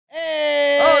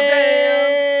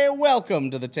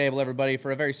welcome to the table, everybody,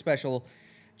 for a very special,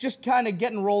 just kind of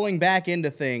getting rolling back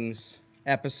into things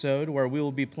episode where we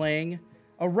will be playing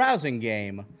a rousing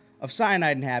game of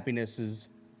Cyanide and Happiness's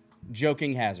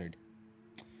Joking Hazard.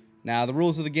 Now, the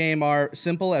rules of the game are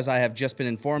simple, as I have just been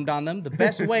informed on them. The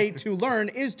best way to learn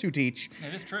is to teach.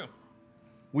 It is true.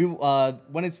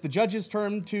 When it's the judge's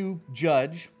turn to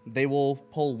judge, they will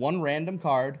pull one random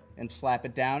card and slap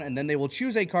it down, and then they will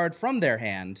choose a card from their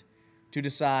hand to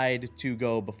decide to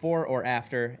go before or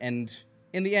after, and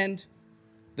in the end,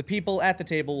 the people at the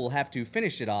table will have to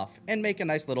finish it off and make a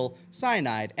nice little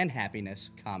Cyanide and Happiness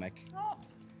comic. Oh.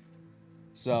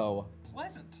 So,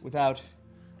 Pleasant. without...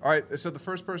 All right, so the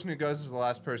first person who goes is the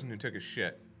last person who took a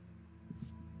shit.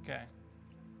 Okay.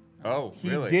 Oh, He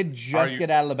really? did just get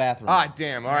out of the bathroom. Ah,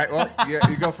 damn. All right, well, yeah,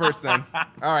 you go first then.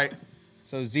 All right.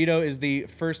 So Zito is the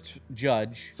first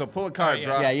judge. So pull a card, yeah.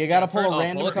 bro. Yeah, you gotta pull First- a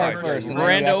random pull a card card first. first. And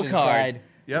then you have Rando to card. decide.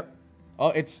 Yep.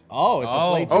 It's a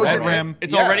play Oh, is red it rim. red?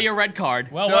 It's Yeah. already a red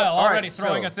card. Well, So, well, all right, already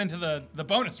throwing so- us into the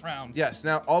bonus rounds. Yes,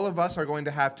 now all of us are going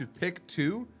to have to pick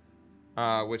two,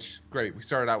 which, great. We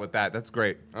started out with that. That's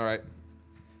great. All right.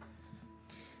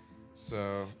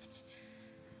 So,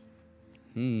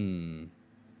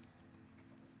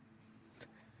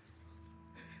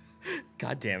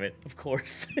 God damn it. Of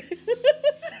course.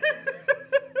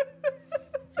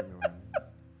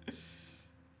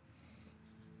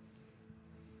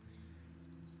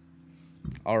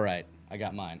 All right, I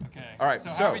got mine. Okay. All right, So,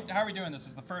 so- how are we doing this?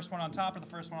 Is the first one on top or the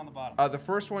first one on the bottom? the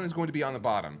first one is going to be on the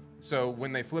bottom. So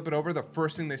when they flip it over, the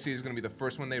first thing they see is going to be the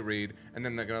first one they read, and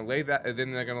then they're going to lay that, and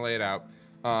then they're going to lay it out,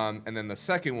 and then the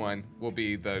second one will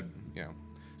be the,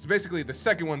 So basically, the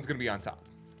second one's going to be on top.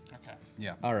 Okay.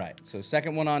 Yeah. All right, so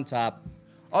second one on top.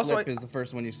 Also, Flip is the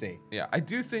first one you see. Yeah, I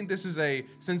do think this is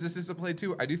since this is a play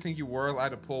two, I do think you were allowed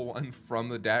to pull one from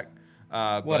the deck.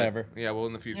 But, Whatever. Yeah, well,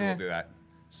 in the future we'll do that.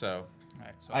 So, All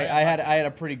right. So I had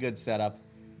a pretty good setup.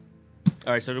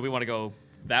 All right, so do we want to go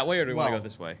that way or do we want to Well, go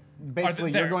this way?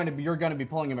 Basically, there- you're going to be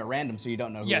pulling him at random, so you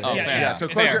don't know. Who Yes, it is. yeah, fair. yeah, so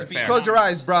It's close fair, your, it's fair. close your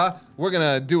eyes, brah. We're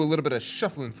going to do a little bit of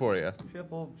shuffling for you.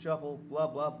 Shuffle, shuffle, blah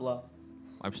blah blah.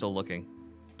 I'm still looking.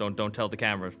 Don't tell the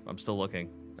camera. I'm still looking.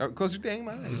 Oh, close your dang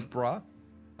eyes, brah.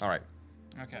 All right.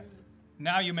 Okay.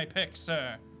 Now you may pick,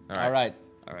 sir. All right.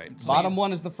 All right. Bottom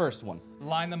one is the first one.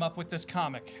 Line them up with this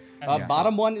comic.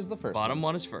 Bottom one is the first. Bottom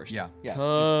one is first. Yeah.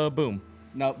 Yeah. Boom.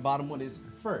 No, bottom one is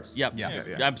first. Yep. Yes.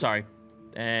 Yeah. I'm sorry.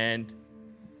 And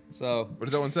So What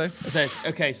does that one say? it says,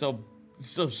 okay, so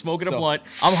smoking a So- blunt.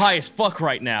 I'm high as fuck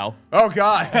right now. Oh,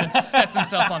 God. Sets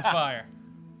himself on fire.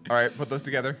 All right, put those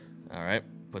together. All right,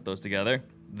 put those together.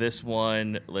 This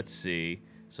one, let's see.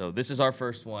 So this is our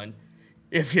first one,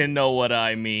 if you know what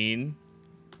I mean.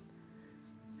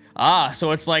 Ah,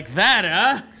 so it's like that,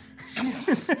 huh?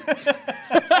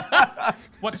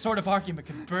 What sort of argument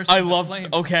can burst I into love. flames?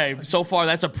 Okay, so far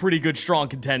that's a pretty good, strong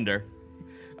contender.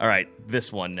 All right,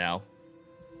 this one now.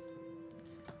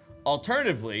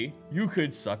 Alternatively, you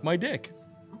could suck my dick.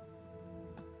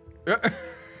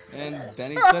 and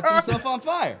then he sets himself on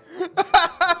fire.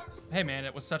 Hey man,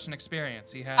 it was such an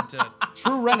experience. He had to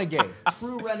True renegade.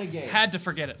 True renegade. had to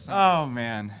forget it somehow. Oh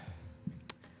man.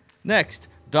 Next,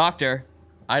 doctor.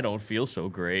 I don't feel so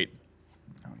great.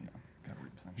 Oh yeah. Gotta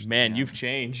replenish. Man, you've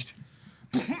changed.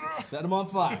 Set him on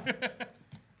fire.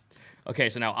 Okay,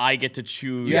 so now I get to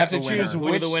choose. You have to the winner. choose Who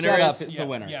which the winner setup is. is the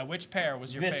winner. Yeah, which pair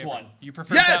was your This favorite? one. You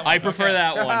prefer Yes! that one? I prefer Okay.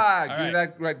 that one. Ah, give me right.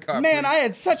 that red card. Man, please. I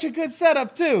had such a good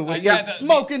setup too. When yeah, you're the-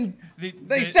 smoking, the-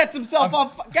 then he the- sets himself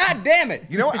on fire. God damn it!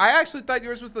 You know what? I actually thought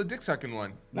yours was the dick sucking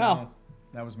one. No.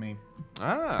 That was me.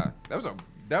 Ah, that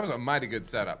was a mighty good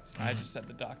setup. I just said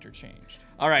the doctor changed.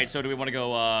 All right, so do we want to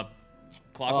go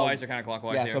clockwise or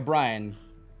counterclockwise Yeah. here? So Brian.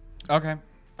 Okay.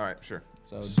 All right, sure.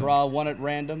 So draw one at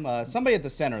random. Somebody at the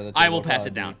center of the table. I will pass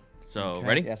probably it down. be- So Okay.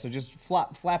 ready? Yeah. So just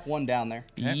flap one down there.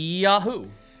 Yahoo!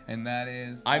 And that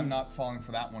is I'm- I'm not falling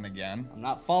for that one again. I'm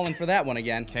not falling for that one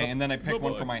again. Okay, and then I pick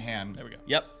one boy. for my hand. There we go.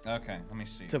 Yep. Okay, let me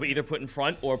see. So either put in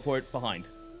front or put behind.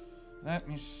 Let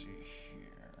me see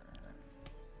here.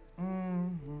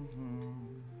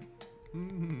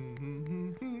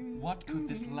 What could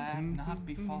this lad not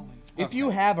be falling for? If you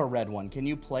have a red one, can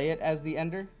you play it as the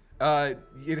ender?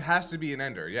 It has to be an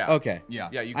ender. Yeah. Okay. Yeah.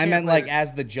 Yeah. You I can't meant play like this-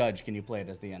 as the judge. Can you play it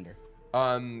as the ender?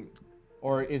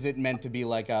 Or is it meant to be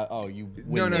like you win?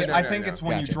 No, no, this? no, I think it's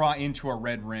when Gotcha. you draw into a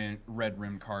red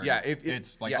rim card. Yeah, if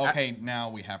it's like yeah, okay, now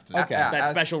we have to. Okay. That as-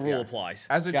 special rule yeah. applies.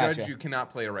 As a Gotcha. judge, you cannot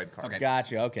play a red card. Okay.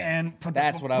 Gotcha. Okay. And put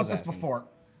That's this, what I was put this asking. before.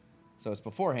 So it's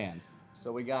beforehand.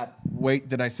 So we got. Wait,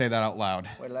 did I say that out loud?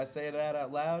 Wait, did I say that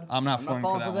out loud? I'm not falling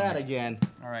for that one. again.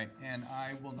 All right, and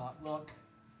I will not look.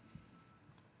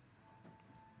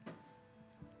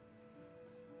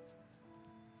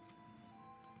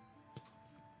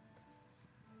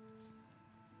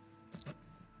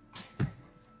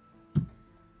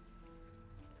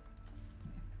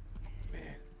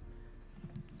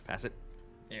 Pass it.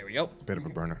 There we go. Bit of a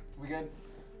burner. We good?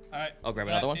 All right. I'll grab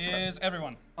another one. That is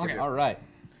everyone. Okay. All right.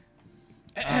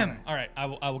 All right. I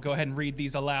will go ahead and read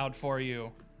these aloud for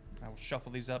you. I will shuffle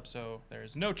these up so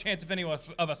there's no chance of any of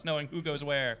us knowing who goes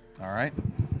where. All right.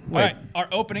 All right. Our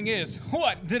opening is,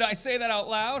 what? Did I say that out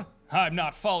loud? I'm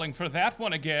not falling for that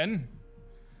one again.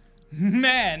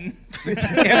 Men.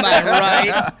 Am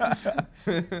I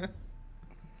right?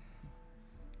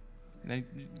 They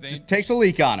Just takes a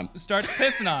leak on him. starts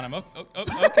pissing on him.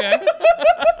 Okay.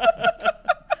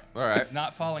 All right. He's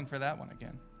not falling for that one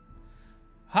again.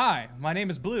 Hi, my name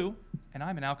is Blue, and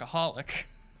I'm an alcoholic.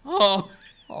 Oh.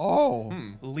 Oh.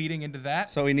 Leading into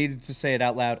that, So he needed to say it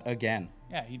out loud again.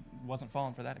 yeah, he wasn't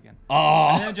falling for that again. Oh.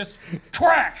 And then just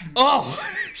crack. Oh.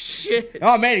 Shit.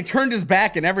 Oh man, he turned his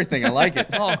back and everything. I like it.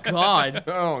 Oh God.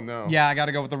 Oh no. Yeah, I got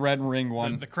to go with the red ring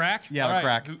one. The crack? Yeah, All the right,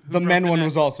 crack. who The broke men one neck?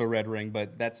 was also red ring,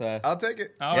 but that's a. I'll take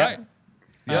it. All Yep.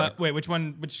 right. Wait, which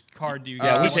one? Which card do you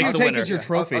Yeah, get? which takes you the take winner? as your Yeah,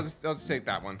 trophy. I'll just take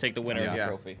that one. Take the winner of the Yeah.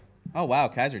 trophy. Oh wow,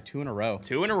 Kaiser 2 in a row.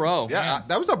 2 in a row. Yeah,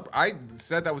 that was a. I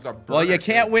said that was a. Well, you burner,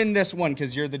 can't too. win this one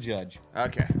because you're the judge.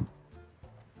 Okay.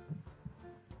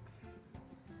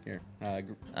 Here,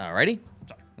 Alrighty.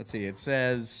 let's see. It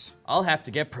says I'll have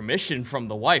to get permission from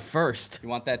the wife first. you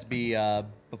want that to be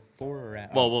before or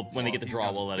after. Well, when they get the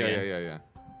draw, we'll let Yeah, it yeah, in. yeah.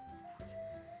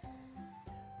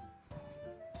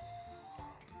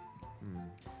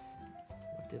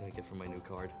 What did I get for my new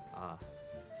card?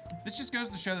 This just goes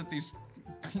to show that these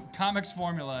comics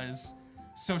formula is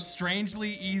so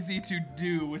strangely easy to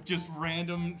do with just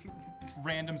random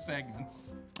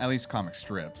segments. At least comic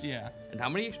strips. Yeah. And how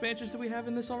many expansions do we have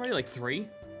in this already? Like 3?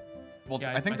 Well,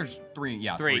 Yeah, I think I- there's 3.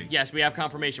 Yeah, 3. Yes, we have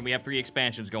confirmation. We have 3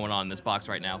 expansions going on in this box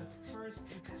right now. First,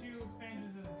 2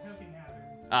 expansions and a token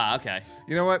hazard. Okay.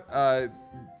 You know what? I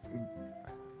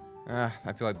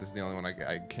feel like this is the only one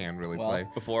I can really Well, play.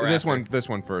 before or this after? one. This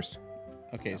one first.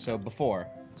 Okay, so before.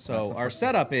 So our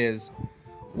setup is,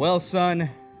 well, son,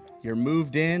 you're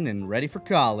moved in and ready for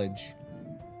college.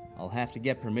 I'll have to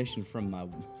get permission from my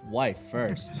wife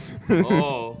first.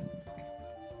 Oh.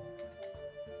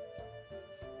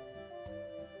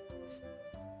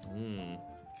 Hmm.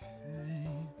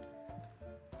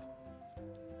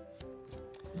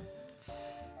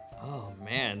 Oh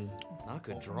man, not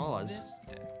good draws.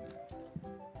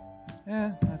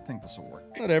 Yeah, I think this will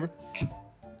work. Whatever.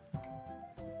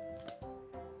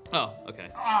 Oh, okay.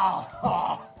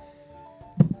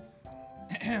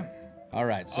 All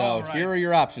right, so All right. here are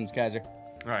your options, Kaiser.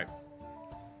 All right.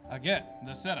 Again,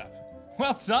 the setup.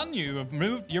 Well, son,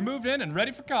 you're moved in and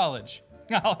ready for college.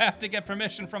 I'll have to get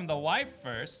permission from the wife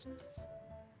first.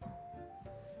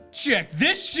 Check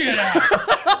this shit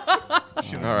out.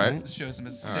 All right. Shows him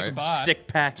his right. spot. Sick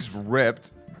packs.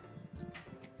 Ripped.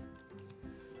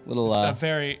 Little A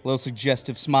very little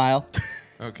suggestive smile.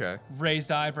 Okay.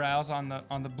 raised eyebrows on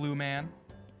the blue man.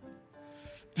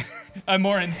 A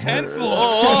more intense look.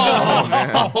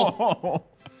 Oh,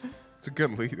 it's a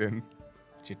good lead-in.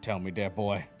 What you tell me there,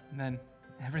 boy? And then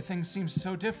everything seems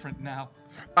so different now.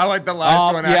 I like the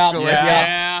last one yeah, actually.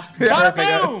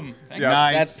 Yeah. Boom! Thank Yeah.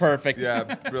 Nice. That's perfect. Yeah,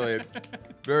 brilliant.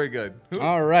 Very good. Who,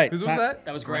 All right. whose ti- was that?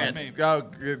 That was That Grant. was me. Oh,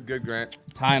 good, Grant.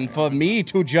 Time for me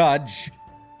to judge.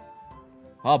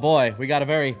 Oh boy, we got a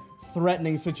very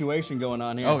threatening situation going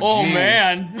on here. Oh, Oh Jeez.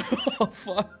 man. Oh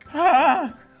fuck.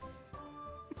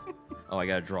 Oh, I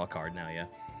gotta draw a card now. Yeah.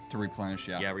 To replenish,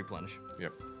 yeah. Yeah. Replenish.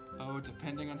 Yep. Oh,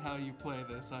 depending on how you play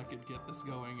this, I could get this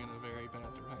going in a very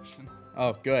bad direction.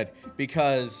 Oh, good.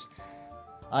 Because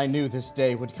I knew this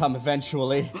day would come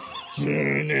eventually.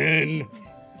 Turn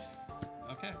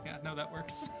Okay, yeah, no, that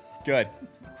works. Good.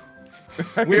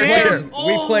 Damn.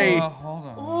 We play. Hold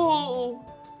on. Oh.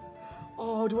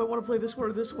 Oh, do I want to play this one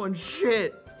or this one?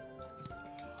 Shit.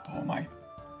 Oh my.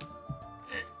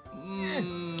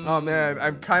 Oh man,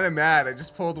 I'm kind of mad. I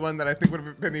just pulled one that I think would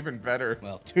have been even better.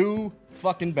 Well, too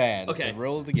fucking bad. It's Okay. the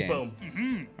rule of the game.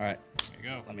 Boom. All right. There you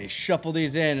go. Let me shuffle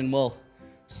these in and we'll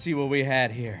see what we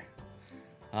had here.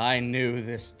 I knew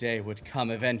this day would come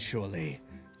eventually.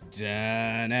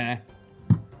 Da-na.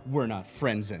 We're not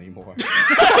friends anymore.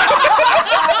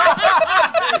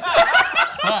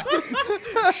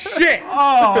 Shit!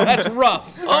 Oh, that's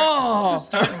rough. Oh.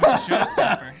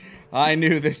 Showstopper. I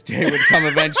knew this day would come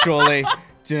eventually.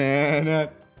 Da-na.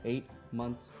 8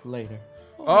 months later.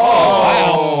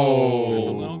 Oh, There's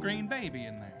a little green baby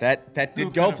in there. That Who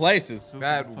did go could've- places. Who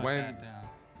That could've put went- that down?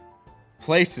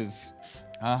 Places.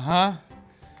 Uh-huh.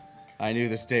 I knew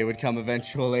this day would come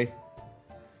eventually.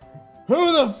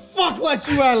 Who the fuck let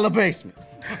you out of the basement?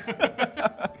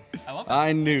 I love that.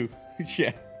 I knew.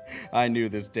 Yeah. I knew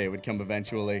this day would come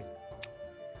eventually.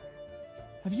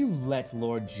 Have you let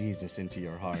Lord Jesus into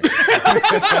your heart?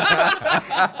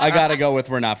 I gotta go with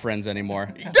we're not friends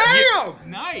anymore. Damn!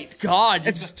 Nice. God,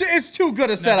 It's too good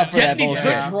a setup for that these bullshit.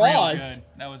 good draws. Really good.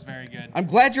 That was very good. I'm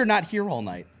glad you're not here all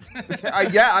night.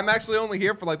 Yeah, I'm actually only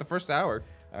here for like the first hour.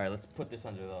 All right, let's put this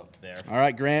under there. All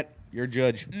right, Grant, you're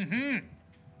judge.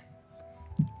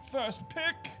 First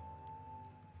pick.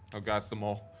 Oh god, it's the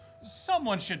mole.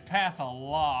 Someone should pass a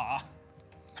law.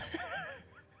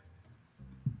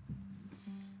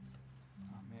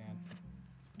 Oh man.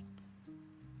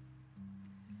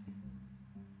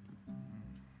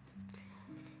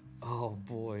 Oh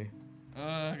boy.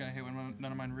 I hate when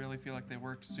none of mine really feel like they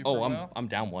work super Oh, well. I'm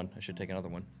down one. I should take another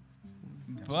one.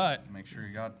 But Make sure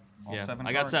you got all Yeah, 7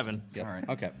 I got cards. 7. Yep. All right.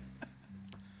 Okay.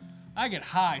 I get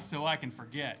high so I can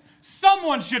forget.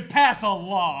 Someone should pass a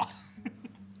law.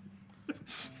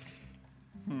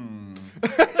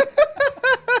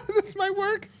 This might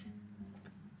work.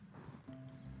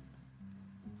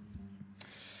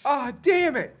 Ah,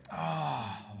 damn it.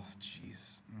 Oh,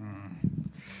 jeez.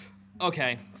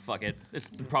 Okay, fuck it. It's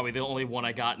probably the only one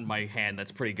I got in my hand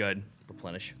that's pretty good.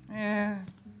 Replenish. Yeah.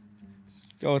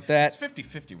 Go with It's that.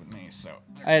 50-50 with me, so.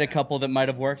 I had a couple that might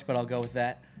have worked, but I'll go with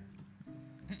that.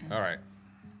 All right.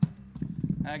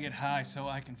 I get high so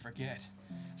I can forget.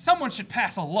 Someone should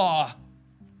pass a law.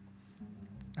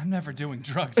 I'm never doing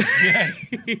drugs again.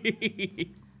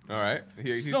 All right.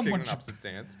 He's taking Someone an should- opposite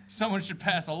stance. Someone should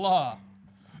pass a law.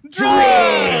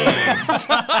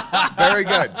 Very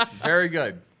good. Very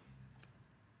good.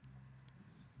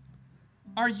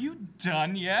 Are you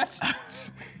done yet?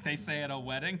 They say at a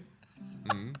wedding.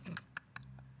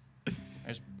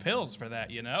 There's pills for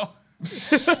that, you know?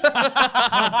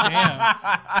 Oh,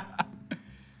 damn.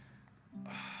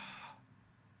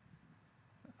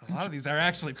 A lot of these are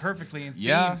actually perfectly in theme.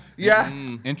 Yeah. Yeah.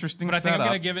 Interesting But I think I'm setup.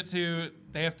 going to give it to,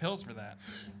 they have pills for that.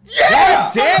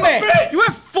 Yeah! Damn it! You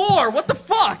have 4. What the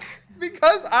fuck?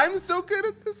 Because I'm so good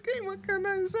at this game. What can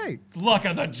I say? Luck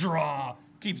of the draw.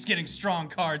 Keeps getting strong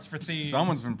cards for thieves.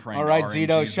 Someone's been praying. All right, to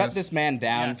Zito, Jesus. shut this man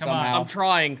down Yeah, come on. somehow. I'm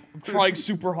trying. I'm trying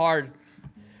super hard.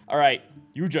 All right,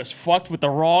 you just fucked with the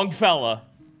wrong fella.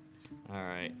 All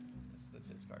right. It's the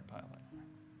discard pile.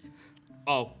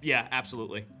 Oh yeah,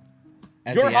 absolutely.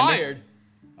 As You're the ender? hired.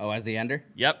 Oh, as the ender?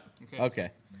 Yep. Okay.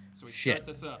 So we Shit. start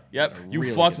this up. Yep. You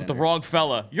really fucked good with the ender. wrong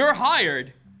fella. You're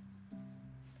hired.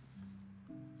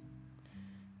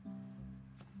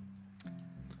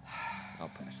 I'll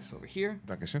pass this over here.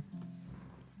 Dankeschön.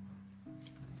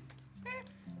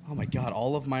 Oh my god,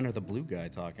 all of mine are the blue guy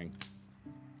talking.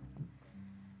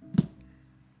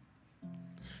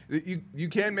 You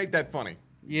can make that funny.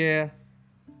 Yeah.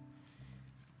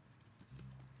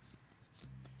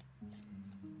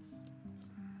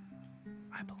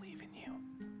 I believe in you.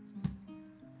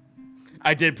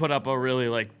 I did put up a really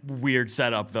like weird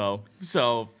setup though.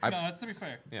 So No, that's to be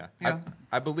fair. Yeah. Yeah.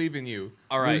 I believe in you.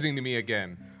 All right. Losing to me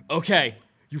again. okay,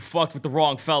 you fucked with the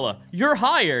wrong fella. You're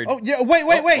hired. Oh, yeah, wait.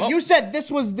 oh. You said this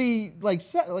was the,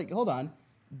 hold on.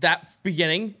 That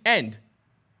beginning end.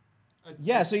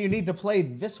 Yeah, so you need to play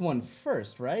this one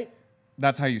first, right?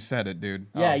 That's how you said it, dude.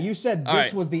 Yeah, you said All this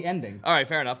right. was the ending. All right,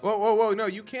 fair enough. Whoa, whoa, whoa! No,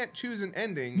 you can't choose an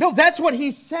ending. No, that's what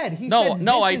he said. He No, said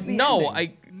no, this I is the no,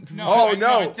 ending. No, Oh I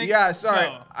no! think- Yeah, sorry,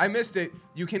 no. I missed it.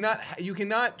 You cannot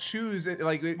choose it.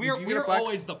 Like if you get a We're black-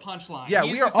 always the punchline. Yeah,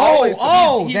 He's we are deciding- always the-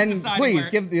 Oh, he's then deciding please where-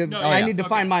 give the. No, I yeah, need to okay.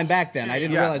 find mine back then. Sure, I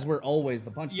didn't yeah. realize we're always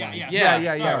the punchline. Yeah. Yeah, Sorry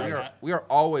yeah, about yeah. that. We are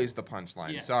always the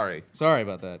punchline. Yes. Sorry. Sorry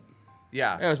about that.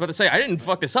 Yeah. I was about to say I didn't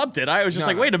fuck this up, did I? I was just No,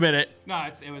 like, no. wait a minute. No,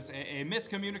 it was a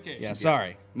miscommunication. Yeah,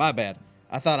 sorry. My bad.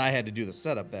 I thought I had to do the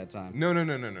setup that time. No.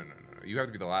 You have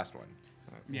to be the last one.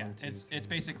 Yeah, it's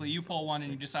basically you pull one and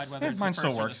you decide whether Yeah, it's mine the still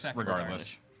first or the works second.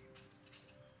 regardless.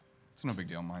 It's no big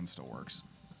deal. Mine still works.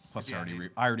 Plus, Yeah,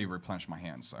 I already replenished my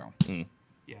hand, so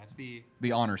Yeah, it's the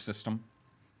the honor system.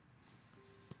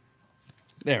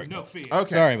 There we go. no fee. Okay.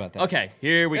 Sorry about that. Okay,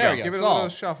 here we There go. we go. Give it a Solved.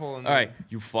 little shuffle. And All right,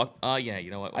 you fuck. Yeah, you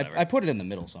know what? Whatever. I put it in the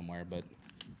middle somewhere, but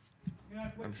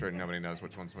I'm sure nobody knows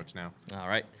which one's which now. All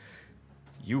right.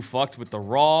 You fucked with the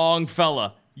wrong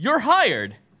fella. You're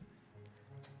hired.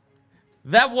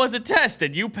 That was a test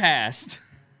and you passed.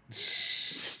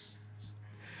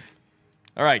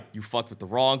 All right, you fucked with the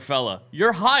wrong fella.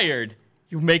 You're hired.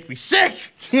 You make me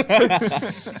sick.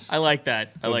 I like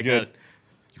that. I like good. that.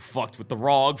 You fucked with the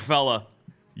wrong fella.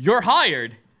 You're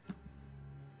hired.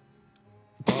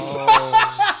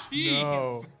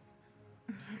 Jeez.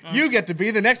 you get to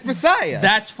be the next Messiah.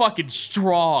 That's fucking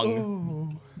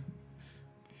strong.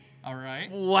 All right.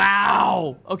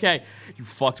 Wow. Okay. You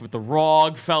fucked with the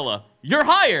wrong fella. You're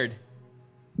hired.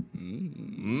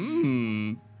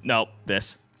 No,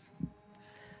 this.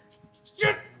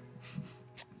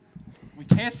 We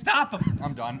can't stop him.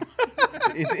 I'm done.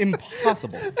 It's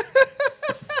impossible.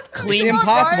 Clean. It's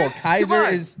impossible. Ryan, Kaiser come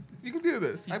on. is. You can do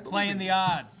this. He's I believe playing in the you.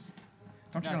 odds.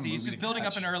 Don't you No, got a see, he's movie just to building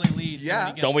up catch? an early lead. So Yeah. when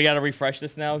he gets Don't we gotta refresh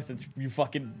this now since you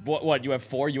fucking what? You have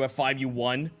 4, you have 5, you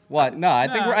won. What? No, I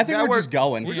think No. we're just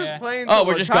going. We're Yeah. just playing Oh, till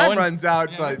we're the just time going? runs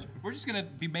out, Yeah, but we're just gonna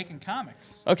be making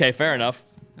comics. Okay, fair enough.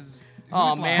 This is-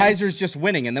 Aw, who's man. lying? Kaiser's just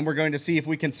winning, and then we're going to see if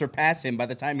we can surpass him by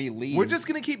the time he leaves. we're just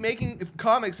gonna keep making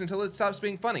comics until it stops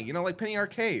being funny. You know, like Penny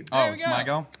Arcade. Oh, we it's go. my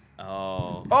go.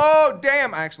 Oh. Oh,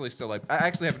 damn! I actually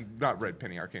have not read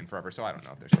Penny Arcane forever, so I don't know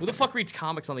if there's. Who the fuck reads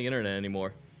comics on the internet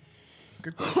anymore?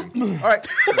 Good question. All right.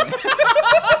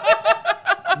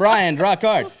 Brian, draw a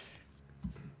card.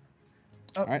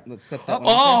 All right, let's set that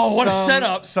one. up Oh, what a Some-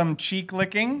 setup! Some cheek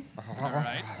licking. All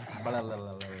right.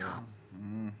 there.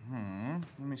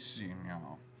 Let me see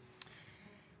now.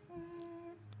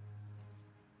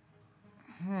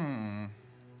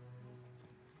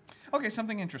 Okay,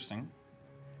 something interesting.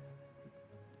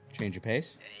 Change your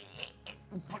pace.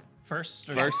 First.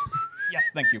 Yes,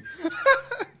 thank you.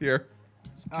 Here.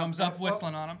 Comes up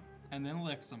whistling on him and then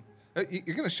licks him.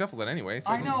 You're gonna shuffle it anyway.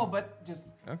 So I know, but just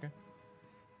Okay.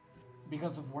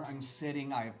 because of where I'm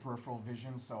sitting, I have peripheral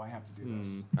vision, so I have to do this.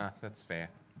 That's fair.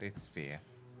 That's fair.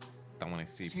 Don't want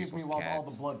to see Excuse me people's while all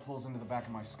cats. the blood pulls into the back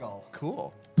of my skull.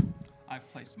 Cool. I've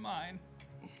placed mine.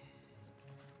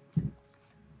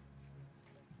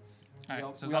 All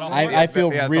right. So is we that all all? good? four? I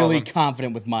feel Yeah, it's all really of them.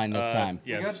 confident with mine this time,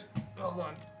 We Yeah. good?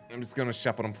 I'm just gonna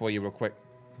shuffle them for you real quick.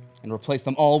 and replace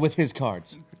them all with his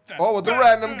cards. Oh, with the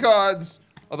random cards.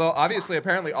 Although obviously,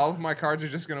 apparently, all of my cards are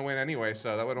just gonna win anyway,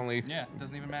 so that would only. Yeah. It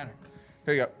doesn't even matter.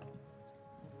 Here you go.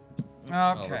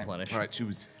 I'll Okay. replenish. All right,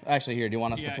 choose. Actually, here, do you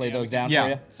want us to Yeah, play yeah, those we can- down Yeah. for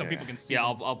you? So people can see. Yeah,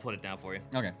 them. I'll put it down for you.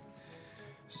 Okay.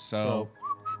 So,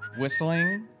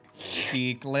 whistling,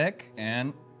 cheek lick,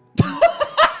 and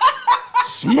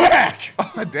Smack!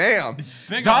 Oh, damn.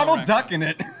 Big Donald old Duck in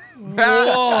it.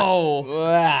 Whoa!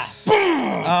 Ah.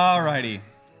 Alrighty.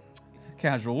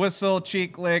 Casual whistle,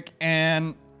 cheek lick,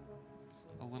 and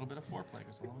A little bit of foreplay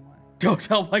goes a long way. Don't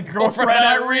tell my girlfriend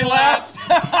I relapsed.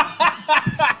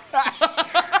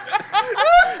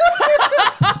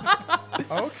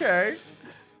 Okay.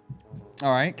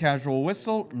 all right, casual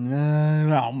whistle.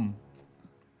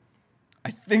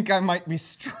 I think I might be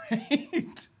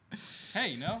straight. Hey,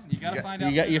 you gotta find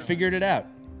out. You sooner. figured it out.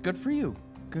 Good for you.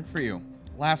 Good for you.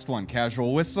 Last one,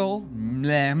 casual whistle.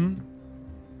 Mlem.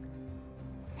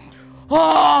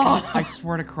 Oh! I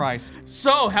swear to Christ.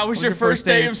 So, how was your first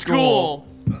day of school?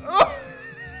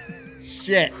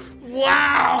 Shit.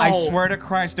 Wow! I swear to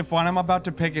Christ, if what I'm about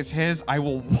to pick is his, I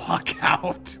will walk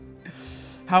out.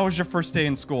 How was your first day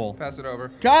in school? Pass it over.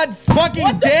 God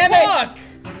fucking damn it! Fuck!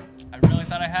 I really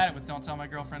thought I had it with "Don't Tell My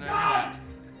Girlfriend I Relapsed."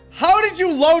 How did you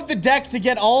load the deck to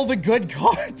get all the good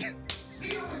cards?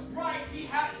 Cedar was right.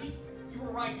 You were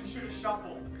right. You should have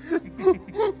shuffled.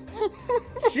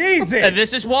 Jesus. And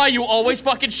this is why you always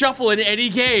fucking shuffle in any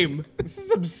game. This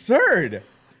is absurd.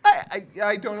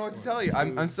 I don't know what to tell you.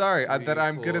 I'm sorry that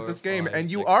I'm good at this game,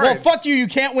 and you are. Well, fuck you. You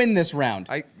can't win this round.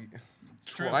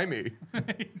 true. Try me.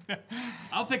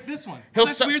 I'll pick this one. He'll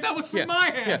That's su- weird. That was from Yeah, my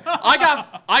hand.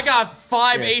 Yeah. I got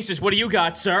 5 aces. What do you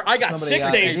got, sir? I got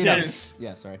 6 aces.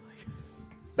 Yeah, sorry.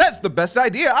 That's the best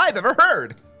idea I've ever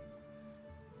heard.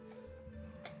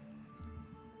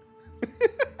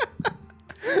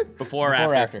 Before or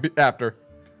Or after? after. After.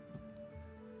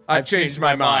 I've changed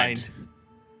my mind.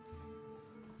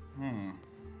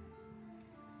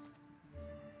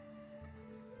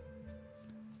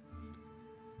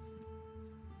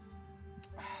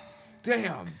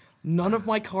 Damn. None of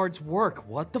my cards work.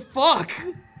 What the fuck?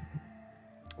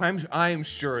 I'm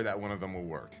sure that one of them will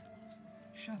work.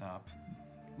 Shut up.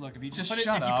 Look, if you Just put it,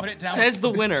 shut if you up. put it down, Says the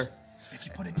winner. if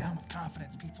you put it down with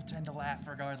confidence, people tend to laugh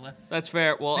regardless. That's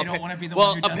fair. Well, They don't wanna be the well,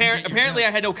 one who doesn't get your apparently joke.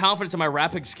 I had no confidence in my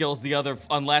rapping skills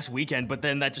on last weekend, but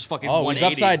then that just fucking Oh, 180.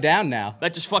 he's upside down now.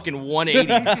 That just fucking 180.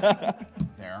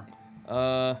 There.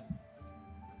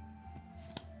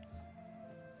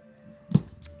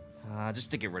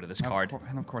 Just to get rid of this card.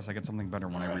 And of course, I get something better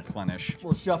when I replenish.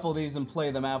 We'll shuffle these and play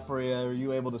them out for you. Are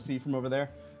you able to see from over there?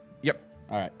 Yep.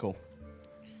 All right, cool.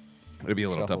 It'll be a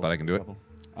little tough, but I can do it.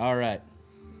 All right.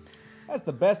 That's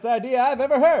the best idea I've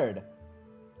ever heard.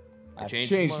 I've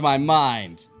changed my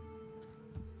mind.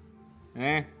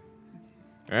 Eh?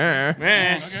 Eh.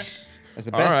 That's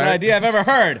the All best right. idea I've ever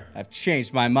heard. I've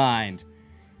changed my mind.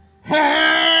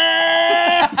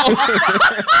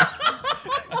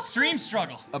 A stream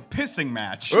struggle. A pissing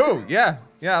match. Ooh, yeah.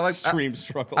 Yeah, I like Stream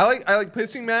struggle. I like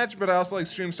pissing match, but I also like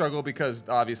stream struggle because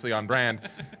obviously on brand.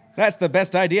 That's the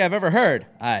best idea I've ever heard.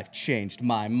 I've changed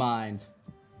my mind.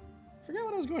 Forgot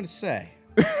what I was going to say.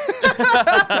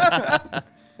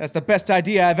 That's the best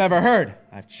idea I've ever heard.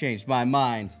 I've changed my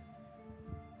mind.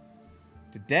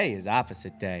 Today is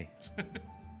opposite day.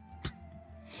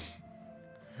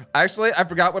 Actually, I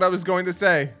forgot what I was going to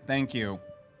say. Thank you. All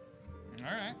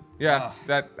right. Yeah,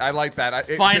 that I like that.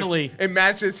 Finally. It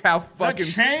matches how The fucking.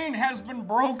 chain has been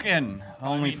broken.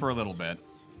 Only for a little bit.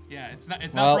 Yeah, it's not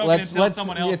Well, broken until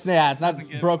someone else. it's not doesn't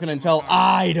get broken more until cards.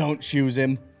 I don't choose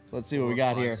him. Let's see what we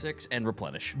got 5, here. 6, and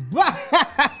replenish.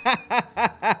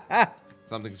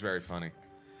 Something's very funny.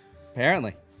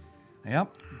 Apparently.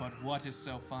 Yep. But what is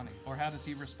so funny? Or how does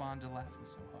he respond to laughing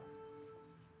so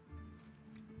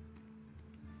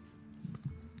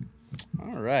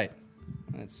hard? All right.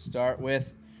 Let's start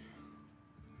with.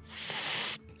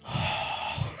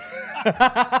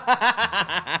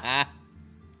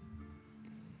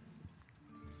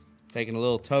 Taking a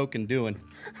little toke and doing.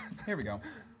 Here we go.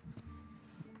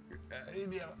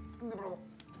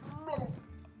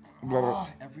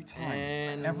 Every time.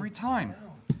 And Every time.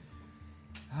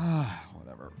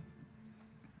 Whatever.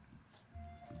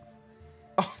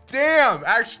 Oh, damn!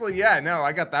 Actually, yeah, no,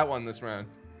 I got that one this round.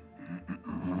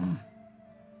 all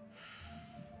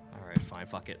right, fine,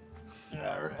 fuck it.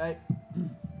 All right.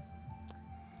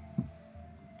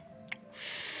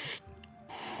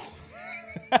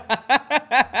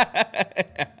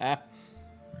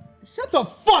 Shut the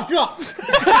fuck up!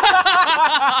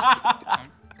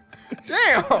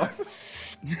 Damn!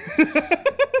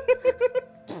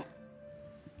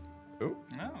 Ooh.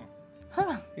 No.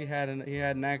 He had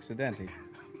an accident.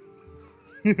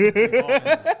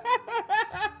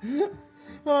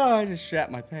 Oh, I just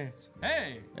shat my pants.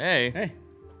 Hey. Hey. Hey,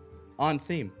 on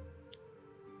theme.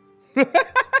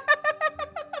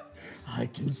 I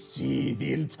can see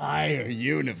the entire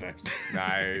universe.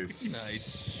 Nice.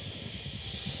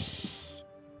 Nice.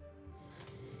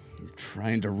 I'm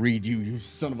trying to read you, you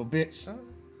son of a bitch.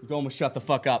 You almost shut the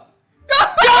fuck up.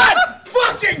 God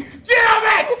fucking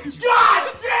damn it!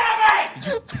 God damn it!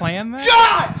 Did you plan that?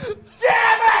 God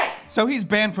damn it! So he's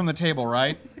banned from the table,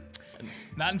 right?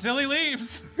 Not until he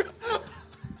leaves.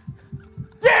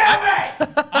 Damn it!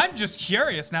 I'm just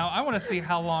curious now. I want to see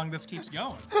how long this keeps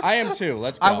going. I am too.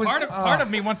 Let's go. I was- Part of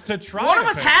me wants to try. One of to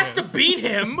us pick has to this. beat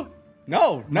him.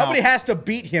 No, nobody has to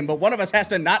beat him, but one of us has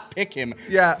to not pick him.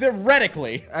 Yeah.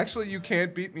 Theoretically. Actually, you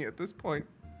can't beat me at this point.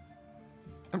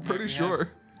 I'm pretty we have- sure.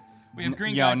 We have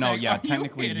green Yeah, guys no, saying, yeah, "Are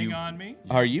technically you hitting you- on me?"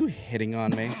 Are you hitting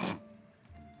on me?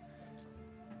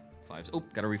 5. Oh,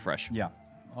 gotta refresh. Yeah.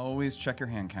 Always check your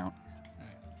hand count.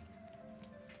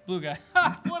 Blue guy.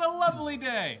 Ha! What a lovely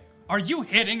day. Are you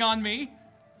hitting on me?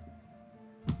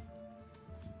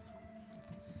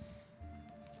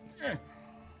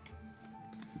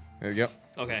 There you go.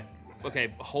 Okay.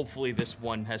 Okay, hopefully this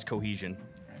one has cohesion.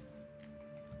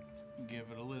 Give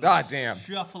it a little Ah, damn.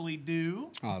 shuffly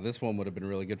do. Oh, this one would have been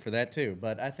really good for that too,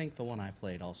 but I think the one I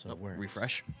played also works.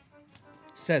 Refresh.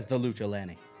 Says the Lucha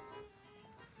Lanny.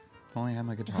 If only I had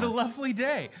my guitar. What a lovely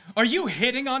day. Are you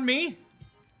hitting on me?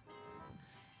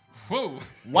 Whoa.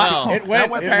 Wow. It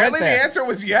went, it Apparently, went the there. answer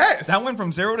was yes. That went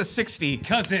from 0 to 60.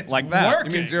 Because it's Like that.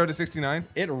 working. You mean 0 to 69?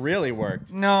 It really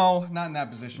worked. No, not in that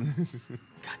position.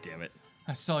 God damn it.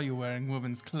 I saw you wearing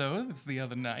women's clothes the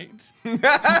other night. That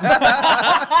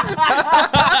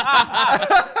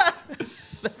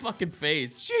fucking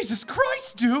face. Jesus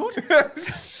Christ, dude!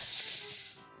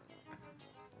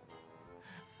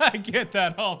 I get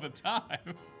that all the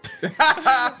time.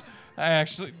 I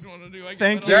actually want to do. I get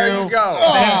Thank that you. all- There you go.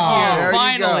 Thank There you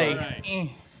Finally. go. Right.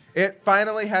 It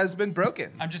finally has been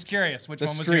broken. I'm just curious, which The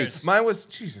one was streak. yours? Mine was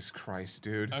Jesus Christ,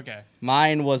 dude. Okay.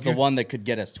 Mine was the one that could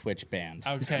get us Twitch banned.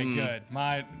 Okay, good.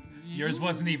 Yours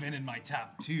wasn't even in my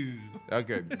top 2.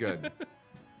 Okay, good.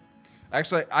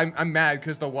 Actually, I'm mad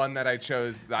because the one that I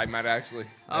chose, I might actually.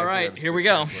 All right, here we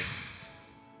go.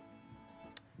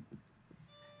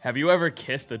 Have you ever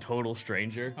kissed a total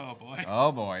stranger? Oh boy.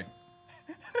 Oh boy.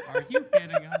 Are you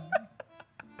hitting on me?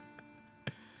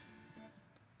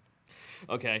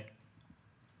 Okay.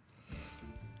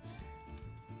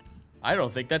 I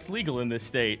don't think that's legal in this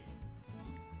state.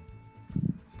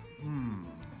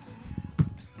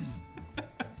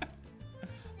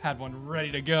 Had one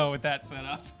ready to go with that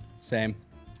setup. Same.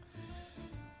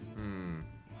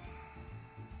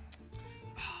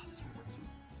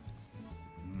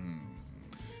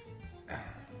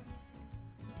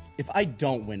 If I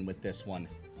don't win with this one,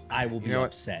 I will be know what?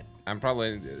 upset. I'm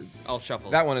probably. I'll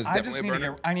shuffle. That one is I just definitely a need to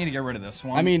burner. get, I need to get rid of this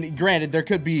one. I mean, granted, there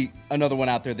could be another one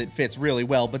out there that fits really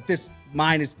well, but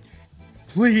mine is,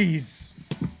 please.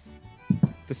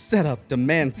 The setup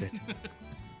demands it.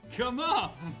 Come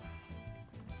on.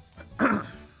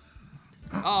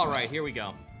 All right, here we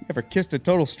go. Ever kissed a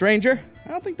total stranger? I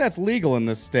don't think that's legal in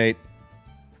this state.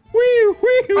 Wee, wee,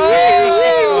 wee,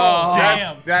 Oh,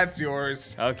 Damn. That's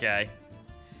yours. Okay.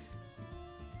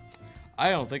 I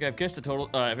don't think I've kissed a total.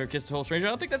 Ever kissed a total stranger? I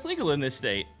don't think that's legal in this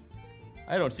state.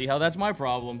 I don't see how that's my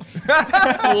problem.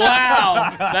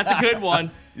 Wow, that's a good one.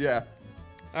 Yeah.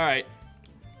 All right.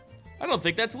 I don't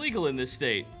think that's legal in this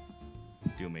state.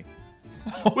 Do me.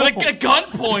 With a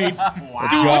gunpoint. Wow.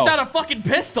 Dude, go. without a fucking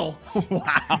pistol.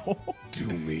 Wow. Do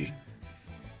me.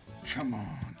 Come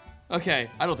on. Okay,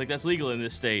 I don't think that's legal in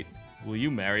this state. Will you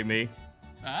marry me?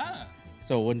 Ah.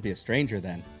 So it wouldn't be a stranger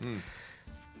then.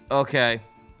 Okay.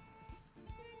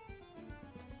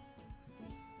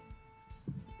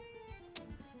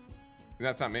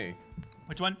 That's not me.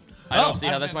 Which one? I don't see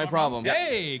how that's my problem.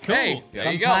 Hey, cool. Hey,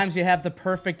 there you go. Sometimes you have the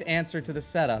perfect answer to the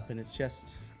setup, and it's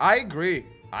just. I agree.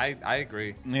 I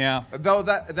agree. Yeah. Though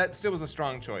that still was a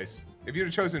strong choice. If you'd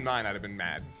have chosen mine, I'd have been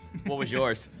mad. What was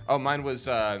yours? Oh, mine was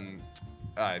oh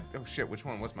shit, which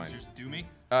one was mine? Just do me.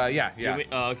 Yeah.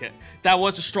 Oh, okay. That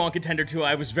was a strong contender too.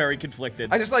 I was very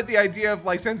conflicted. I just like the idea of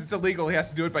like since it's illegal, he has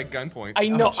to do it by gunpoint. I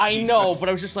know, Jesus. but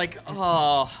I was just like,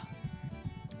 oh.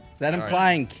 Is that right.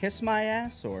 implying kiss my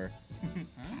ass or?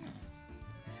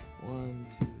 1,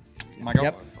 2, 3. Am I go?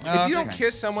 Yep. If you don't Okay.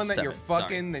 kiss someone that you're 7, sorry.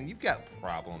 fucking, then you've got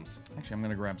problems. Actually, I'm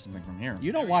gonna grab something from here.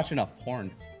 You don't watch enough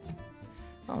porn.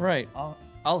 All right.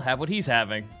 I'll have what he's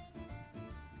having.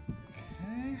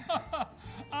 Okay.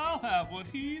 I'll have what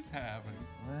he's having.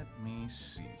 Let me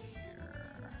see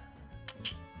here.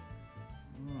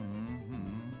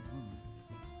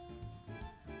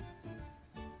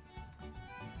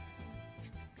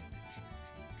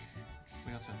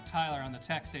 We also have Tyler on the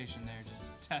tech station there,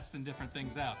 just testing different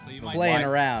things out. So you might Playing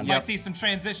around. might see some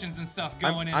transitions and stuff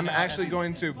going in. I'm as actually he's-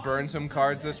 going to burn some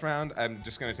cards this round. I'm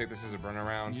just going to take this as a burn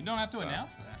around. You don't have to So-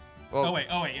 announce that. Well, oh wait,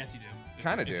 yes you do.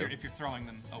 Kinda If do. If you're throwing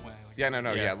them away. Like, Yeah, no,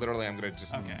 Yeah. yeah. Literally, I'm going to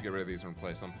just Okay. get rid of these and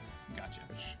replace them. Gotcha.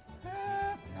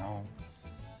 No.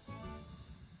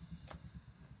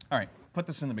 All right, put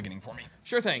this in the beginning for me.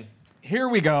 Sure thing. Here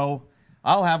we go.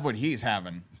 I'll have what he's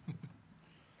having.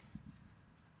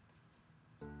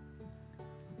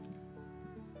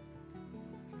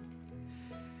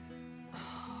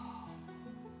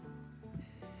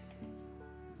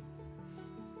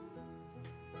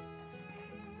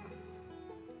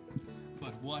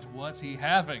 But what was he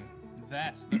having?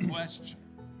 That's the question.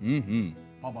 Mm-hmm.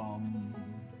 Ba-bum.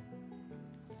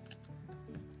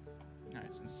 All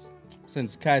right,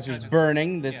 Since Kaiser's Kaiser-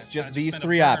 burning, that's yeah, just Kaiser these spent a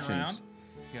three burn options. round.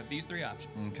 You have these three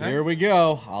options. Okay. Here we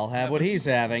go. I'll have what he's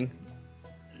having.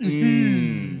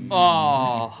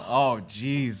 Oh. Oh,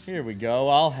 jeez. Here we go.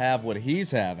 I'll have what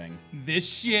he's having. This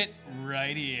shit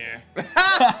right here.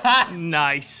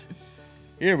 Nice.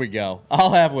 Here we go.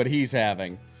 I'll have what he's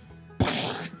having.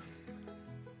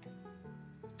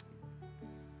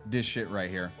 This shit right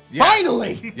here. Yeah.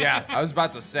 Finally! Yeah, I was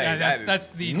about to say Yeah, that is. that's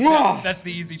the that's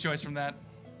the easy choice from that.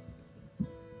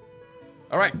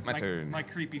 All right, my turn. My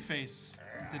creepy face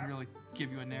didn't really give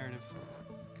you a narrative.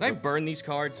 Can I burn these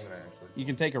cards? You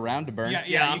can take a round to burn.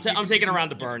 Yeah, I'm taking a round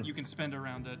to burn. You can spend a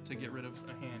round to get rid of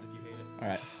a hand if you hate it. All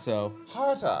right. So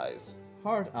Heart eyes.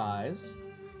 heart eyes.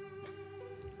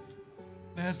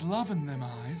 There's love in them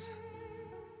eyes.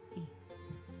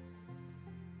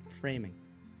 Framing.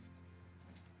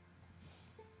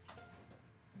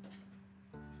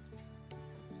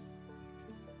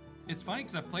 It's funny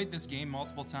because I've played this game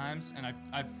multiple times and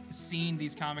I've seen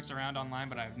these comics around online,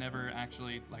 but I've never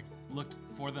actually like looked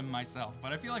for them myself.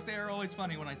 But I feel like they are always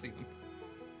funny when I see them.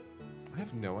 I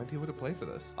have no idea what to play for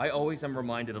this. I always am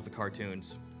reminded of the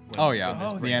cartoons. when- Oh, when yeah. this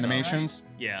Oh, The brings up. animations,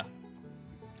 Yeah.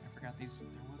 I forgot these. There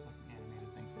was like an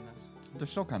animated thing from this. they're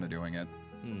still kind of doing it.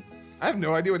 I have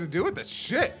no idea what to do with this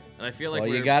shit. And I feel like Well,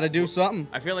 you we're- got to do something.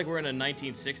 I feel like we're in a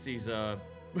 1960s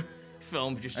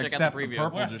film. Just check Except out the the preview.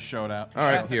 purple just showed out. All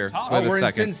right, Yeah, here. top. Play Oh, the we're in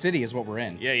Sin second. City, is what we're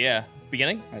in. Yeah.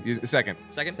 Beginning? That's- Second.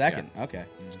 Second? Second. Okay.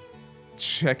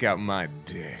 Check out my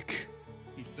dick.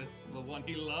 He says the one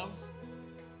he loves.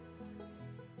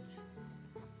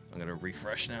 I'm gonna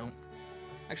refresh now.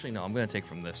 Actually, no. I'm gonna take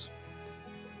from this.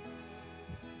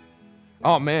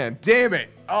 Oh man, damn it!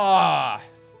 Ah,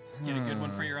 Get a good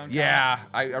one for your own. yeah.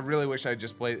 I really wish I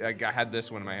just played. I had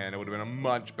this one in my hand. It would have been a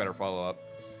much better follow up.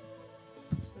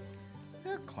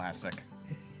 Classic.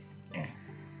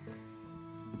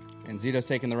 And Zito's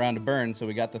taking the round to burn, so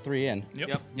we got the 3 in.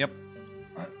 Yep. Yep.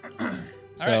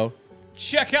 So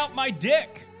Check out my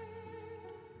dick.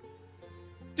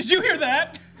 Did you hear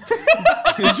that?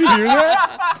 did you hear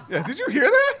that? Yeah, did you hear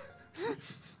that?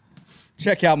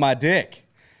 Check out my dick.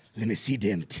 Let me see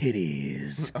them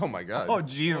titties. Oh my god. Oh,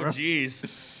 Jesus. Jeez.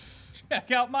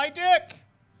 Check out my dick.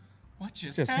 What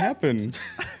just Just happened?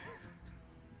 happened.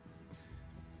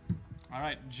 All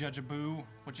right, Judge Abu,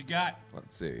 what you got?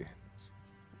 Let's see.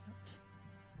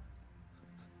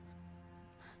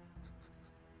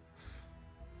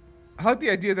 I like the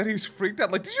idea that he's freaked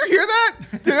out. Like, did you hear that?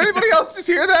 Did anybody else just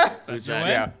hear that? Who's your that?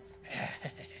 win? Yeah.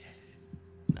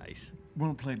 Nice.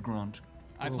 Well played, Grunt.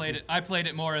 I played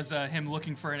it more as him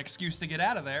looking for an excuse to get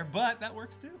out of there, but that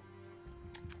works too.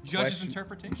 Judge's Question.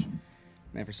 interpretation.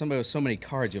 Man, for somebody with so many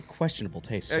cards, you have questionable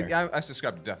taste, sir. Yeah, I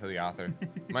subscribe to Death of the Author.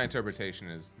 My interpretation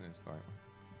is the right one.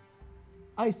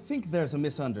 I think there's a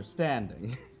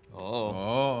misunderstanding. Oh.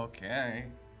 Oh, okay.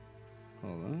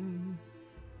 Hold on.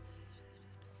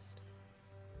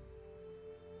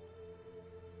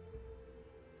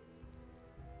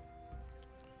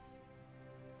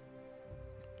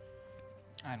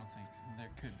 I don't think there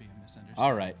could be a misunderstanding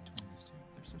All right. between these two.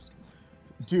 They're so similar.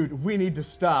 Dude, we need to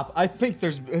stop. I think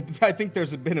there's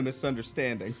been a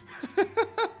misunderstanding.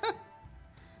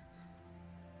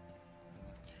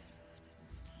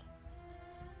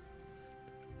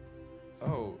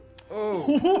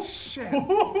 Oh, shit.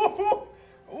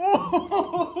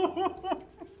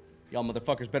 Y'all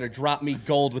motherfuckers better drop me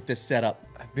gold with this setup.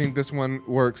 I think this one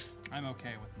works. I'm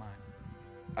okay with mine.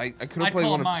 I could have I'd played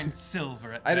call one of mine two.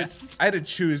 silver at I best. had to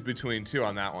choose between two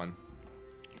on that one.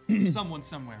 Someone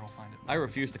somewhere will find it. I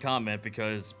refuse to comment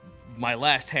because my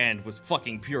last hand was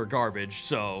fucking pure garbage,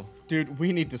 so. Dude,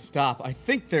 we need to stop. I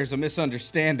think there's a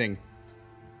misunderstanding.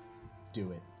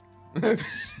 Do it.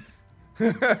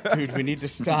 Dude, we need to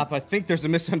stop. I think there's a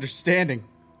misunderstanding.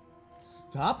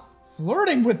 Stop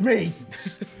flirting with me!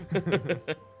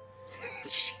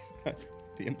 Jeez,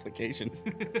 the implication.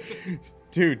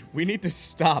 Dude, we need to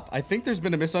stop. I think there's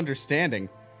been a misunderstanding.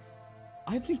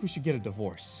 I think we should get a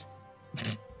divorce.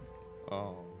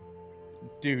 Oh.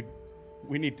 Dude,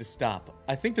 we need to stop.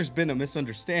 I think there's been a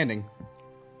misunderstanding.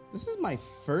 This is my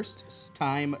first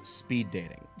time speed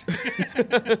dating.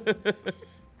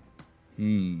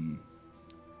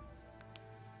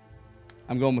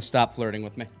 I'm going with stop flirting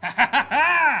with me.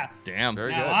 Damn.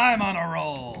 Very Now good. I'm on a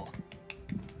roll.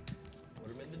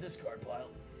 Put him in the discard pile.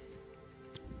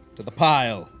 To the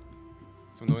pile.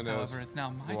 From the windows. However, it's now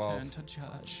my the walls. turn to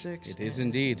judge. 6. It is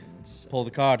indeed. Pull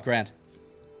the card, Grant.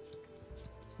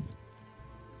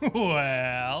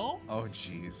 Well, Oh,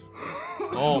 jeez.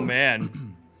 Oh,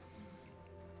 man.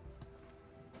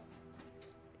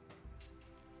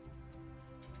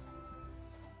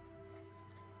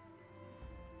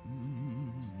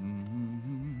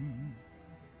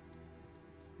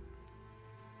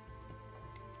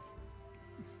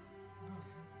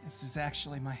 this is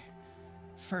actually my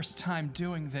first time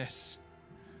doing this.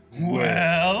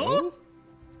 Well,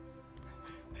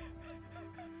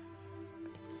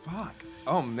 Fuck.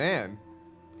 Oh, man.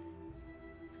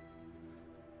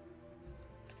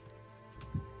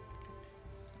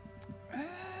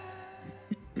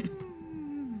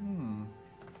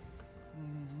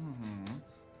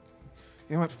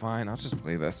 You know what? Fine. I'll just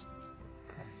play this.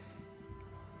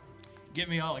 get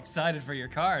me all excited for your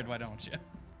card, why don't you?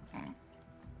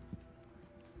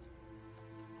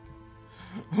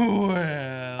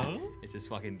 Well, It's his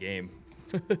fucking game.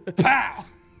 pow!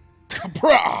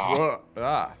 Whoa.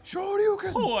 Ah.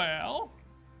 Well,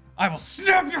 I will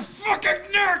snap your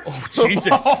fucking neck!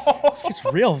 Jesus. This gets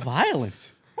real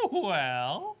violent.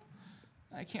 Well,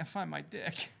 I can't find my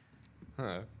dick.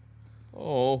 Huh.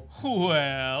 Oh.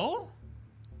 Well,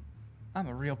 I'm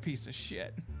a real piece of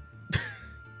shit.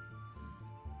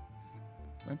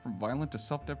 Went from violent to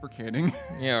self-deprecating.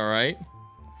 Yeah, right.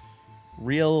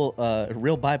 Real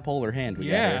bipolar hand we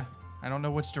got Yeah, here. I don't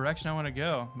know which direction I want to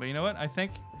go, but you know what? I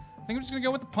think I'm just gonna go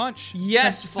with the punch.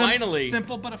 Yes, finally.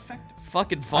 Simple but effective.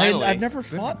 Fucking finally. I've never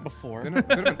fought before. Bit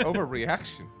of an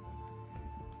overreaction.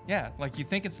 Yeah, like you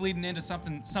think it's leading into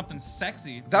something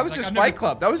sexy. That was Like, just I've Fight never-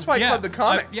 Club. That was Fight Club, the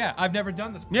comic. I've never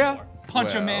done this before. Yeah.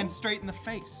 Punch a Well. man straight in the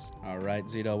face. All right,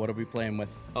 Zito, what are we playing with?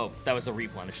 Oh, that was a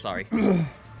replenish. Sorry.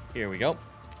 Here we go.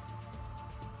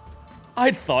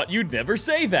 I thought you'd never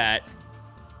say that.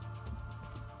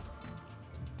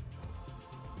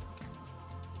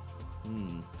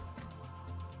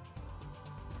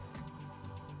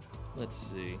 Let's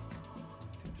see.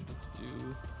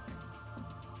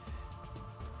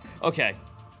 Okay.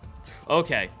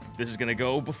 Okay. This is gonna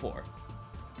go before.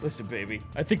 Listen, baby.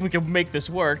 I think we can make this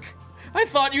work. I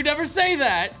thought you'd never say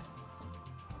that.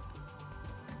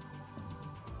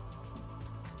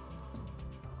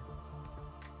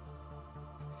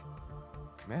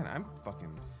 Man, I'm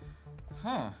fucking.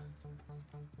 Huh.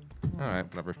 All right,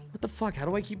 whatever. What the fuck? How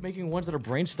do I keep making ones that are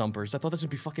brain stumpers? I thought this would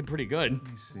be fucking pretty good. Let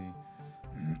me see.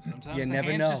 Sometimes You the never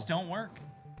hands know. just don't work.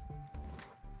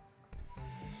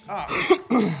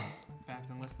 In fact,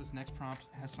 unless this next prompt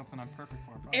has something I'm perfect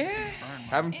for, I'm probably just gonna burn mine.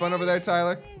 Having fun over there,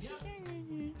 Tyler?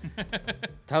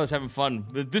 Tyler's having fun.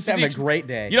 This Having a is great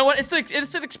day. You know what? It's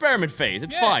an experiment phase.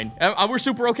 It's fine. We're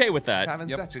super okay with that. Having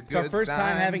such a good It's our first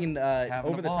time having an Having a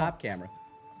over-the-top camera.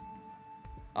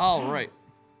 All right.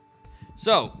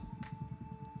 So.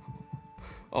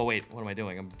 Oh wait, what am I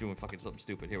doing? I'm doing fucking something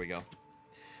stupid. Here we go.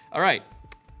 All right.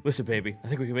 Listen, baby. I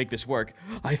think we can make this work.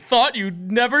 I thought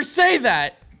you'd never say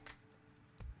that.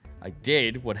 I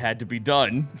did what had to be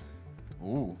done.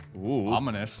 Ooh. Ooh.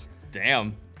 Ominous.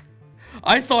 Damn.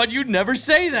 I thought you'd never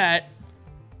say that.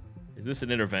 Is this an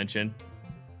intervention?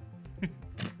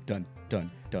 Dun,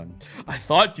 dun, dun. I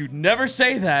thought you'd never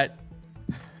say that.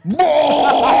 They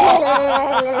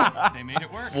made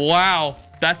it work. Wow.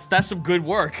 That's some good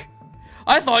work.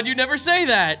 I thought you'd never say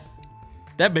that.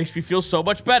 That makes me feel so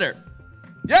much better.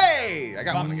 Yay! I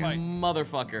got About one to again. fight.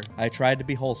 Motherfucker. I tried to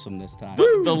be wholesome this time.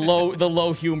 The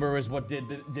low humor is what did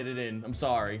it in. I'm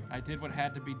sorry. I did what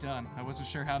had to be done. I wasn't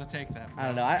sure how to take that. I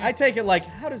don't know. I take it like,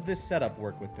 how does this setup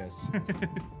work with this?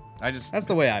 That's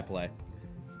the way I play.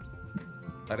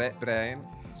 Brian,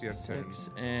 it's your turn.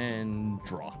 And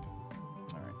draw. All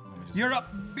right. Let me just. You're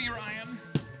up, B. Ryan.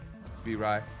 Be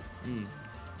right. I'm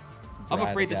Dry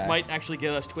afraid the this guy. might actually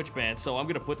get us Twitch banned, so I'm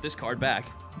gonna put this card back.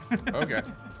 Okay.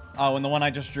 Oh, and the one I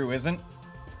just drew isn't.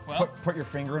 Well, Put your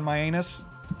finger in my anus.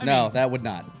 No, that would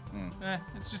not.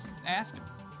 it's just asking.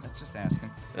 That's just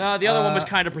asking. The other one was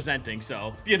kind of presenting,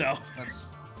 so you know. That's.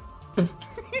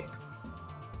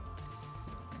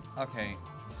 Okay.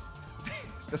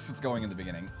 This one's going in the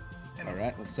beginning. All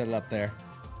right, let's set it up there.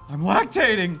 I'm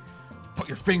lactating. Put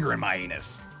your finger in my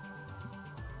anus.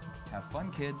 Have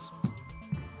fun, kids.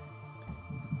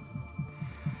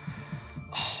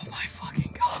 Oh my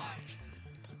fucking god.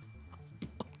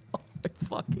 Oh my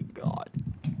fucking god.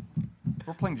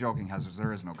 We're playing Joking Hazards.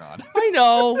 There is no God. I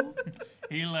know.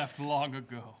 He left long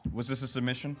ago. Was this a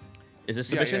submission? Is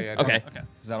this Yeah, submission? yeah, Okay. Okay.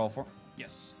 Is that all for?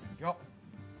 Yes. Yup.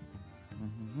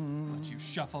 Let you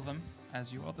shuffle them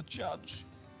as you are the judge.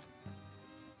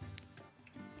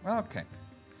 Okay.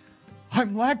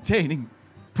 I'm lactating.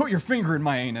 Put your finger in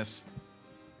my anus.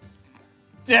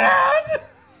 Dad!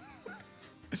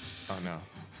 Oh no.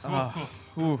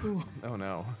 Ooh. Oh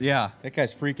no. Yeah. That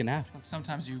guy's freaking out.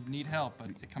 Sometimes you need help, but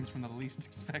it comes from the least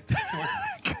expected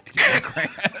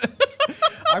sources.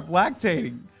 I'm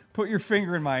lactating. Put your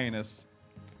finger in my anus.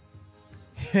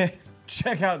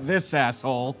 Check out this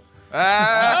asshole.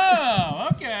 Oh,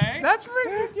 okay. That's pretty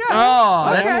good. Yeah.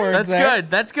 Oh, Okay. that's Works there.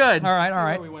 good. That's good. All right, all Where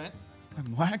right. we went. I'm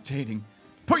lactating.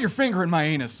 Put your finger in my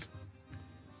anus.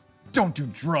 Don't do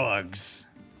drugs.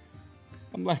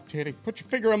 I'm lactating. Put your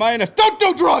finger in my anus. Don't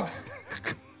do drugs!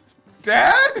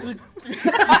 Dad?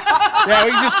 Yeah,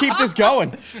 we can just keep this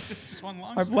going. Just one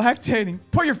long I'm lactating.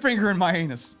 Put your finger in my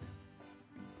anus.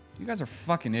 You guys are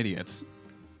fucking idiots.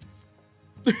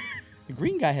 The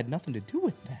green guy had nothing to do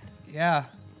with that. Yeah.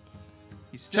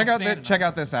 He's still Check standing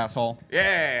out this asshole.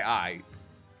 Yeah,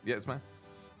 Yeah, it's mine.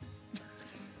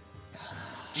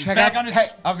 Check back out. on his- Hey,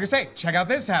 I was gonna say, check out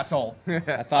this asshole.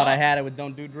 I thought I had it with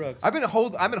don't do drugs. I've been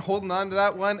holding on to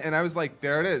that one, and I was like,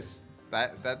 there it is.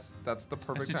 That's the A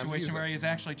perfect time to use situation where it. he's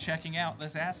actually checking out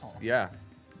this asshole. Yeah.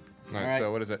 All right, right.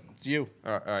 so what is it? It's you.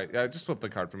 All right, yeah, just flip the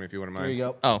card for me if you wouldn't mind. There you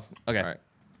go. Oh, okay. All right.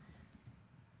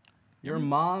 Your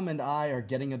mom and I are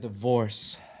getting a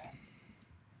divorce.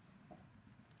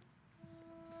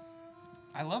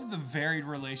 I love the varied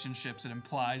relationships it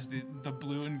implies the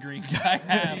blue and green guy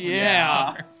have. with his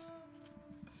Yeah. powers.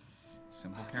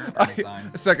 Simple character design.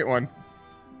 The second one.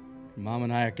 Your mom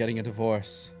and I are getting a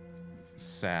divorce.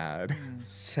 Sad.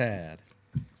 Sad.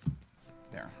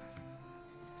 There.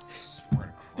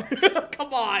 Swear to Christ.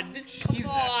 Come on. Come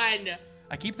on.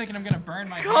 I keep thinking I'm gonna burn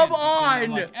my Come hand, but then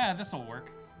I'm on! like, this'll work.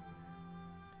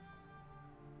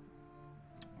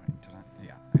 Wait, did I?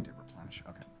 Yeah, I did replenish.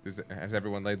 Okay. Has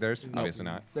everyone laid theirs? Obviously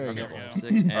not. There you Okay, go. cool.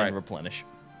 6 and right. replenish.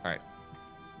 All right.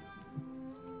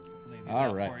 Lay these All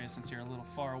out right. for you since you're a little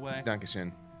far away.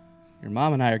 Dankeschön. Your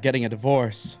mom and I are getting a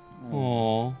divorce.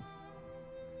 Aww.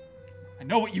 I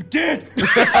know what you did.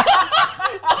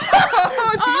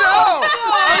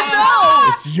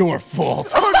 It's your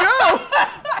fault.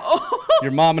 Oh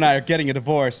Your mom and I are getting a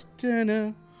divorce.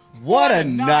 Dinner. What a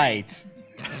night.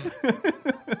 no!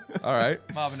 All right.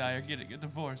 Mom and I are getting a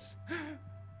divorce.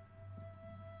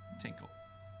 Tinkle.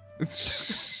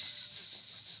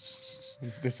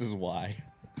 This is why.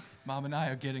 Mom and I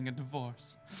are getting a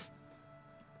divorce.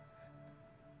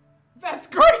 That's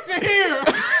great to hear.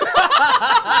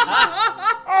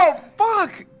 Oh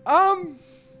fuck! Oh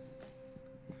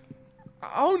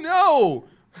no!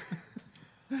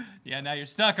 Yeah, Yeah, now you're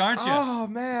stuck, aren't you? Oh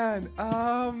man.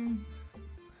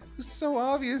 It was so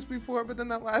obvious before, but then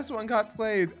that last one got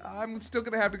played. I'm still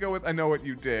gonna have to go with I know what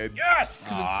you did. Yes!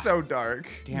 Because it's so dark.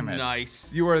 Damn it. Nice.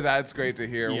 You were That's Great to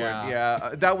Hear.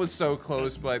 Yeah. That was so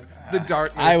close, but the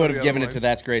darkness. I of would the have given other it to one.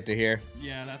 That's Great to Hear.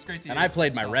 Yeah, that's great to And hear. I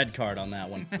played my So- red card on that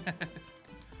one.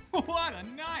 What a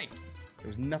night! There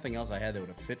was nothing else I had that would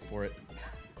have fit for it.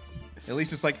 At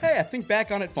least it's like, hey, I think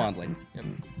back on it fondly.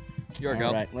 Your go.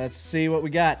 All right, let's see what we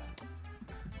got.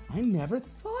 I never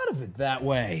thought of it that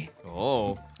way.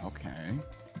 Oh. Okay.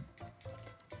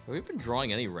 Have we been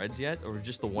drawing any reds yet, or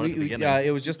just the one at the beginning?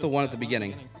 It was just the one at the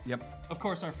beginning. Yep. Of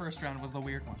course, our first round was the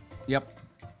weird one. Yep.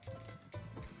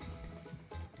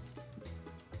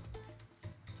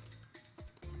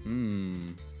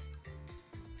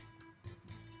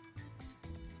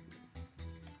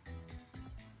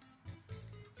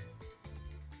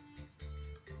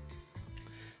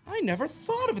 I never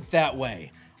thought of it that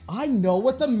way. I know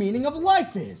what the meaning of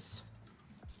life is.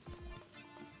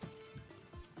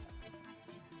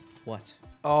 What?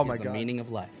 Oh is my the God. meaning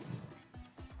of life?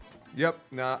 Yep.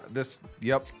 Nah.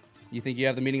 Yep. You think you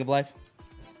have the meaning of life?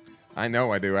 I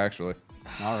know I do actually.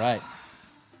 All right.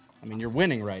 I mean, you're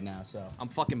winning right now, so. I'm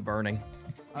fucking burning.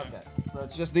 Okay. So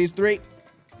it's just these three.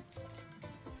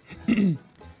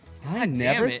 I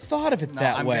never it. thought of it No,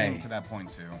 that I'm way. getting to that point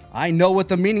too. I know what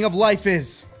the meaning of life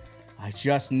is. I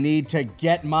just need to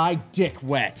get my dick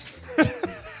wet.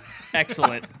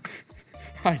 Excellent.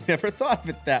 I never thought of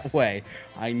it that way.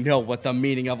 I know what the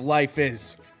meaning of life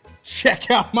is. Check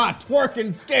out my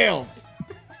twerking scales.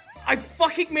 I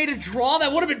fucking made a draw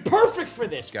that would have been perfect for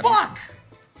this. Get 'em. Fuck!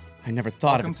 I never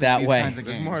thought Welcome of it to that these way. kinds of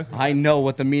There's games. more. I know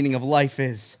what the meaning of life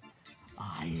is.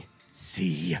 I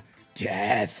see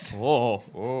death. Oh.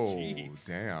 Oh, Jeez.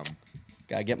 damn.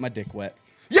 Gotta get my dick wet.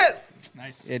 Yes.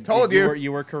 Nice. Told you.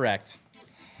 You were correct.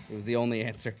 It was the only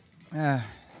answer.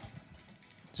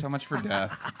 So much for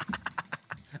death.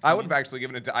 I would have actually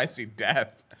given it to I See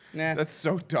Death. Nah. That's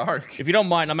so dark. If you don't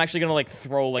mind, I'm actually gonna like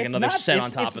throw like It's another not- set on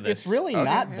it's- top it's- of this. It's really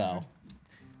not, though.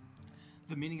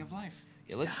 The meaning of life.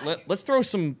 Yeah, let's throw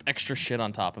some extra shit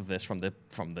on top of this from the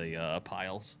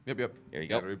piles. Yep. There you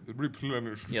go.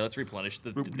 Replenish. Yeah, let's replenish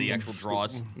the actual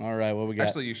draws. All right, what we got?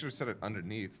 Actually, you should have said it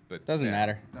underneath, but Doesn't yeah.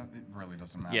 matter. It really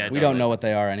doesn't matter. Yeah, We don't know what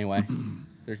they are anyway.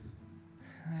 They're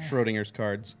Schrodinger's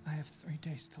cards. I have 3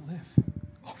 days to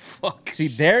live. Fuck. See,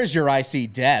 there's your I see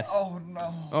death. Oh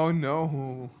no. Oh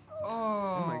no. Oh,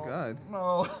 Oh my God.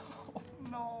 No.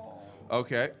 No.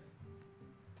 Okay.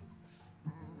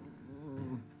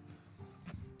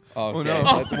 Okay.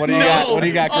 no. What do you got? What do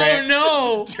you got, Grant?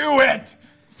 Oh Do it.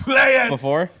 Play it.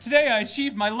 Before? Today I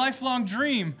achieved my lifelong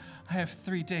dream. I have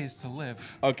 3 days to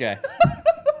live. Okay.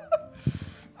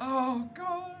 Oh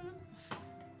God.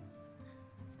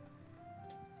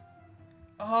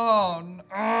 Oh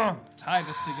no. Tie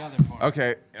this together for me.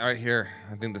 Okay. All right, here.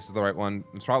 I think this is the right one.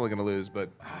 I'm probably gonna lose, but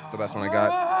it's the best one I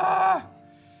got.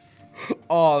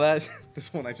 Oh,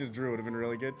 this one I just drew would have been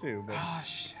really good too. But Oh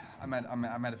shit. I'm at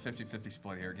a 50-50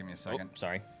 split here. Give me a Oh, second.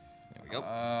 sorry. There we go.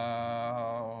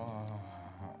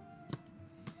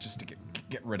 Just to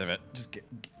get rid of it. Just get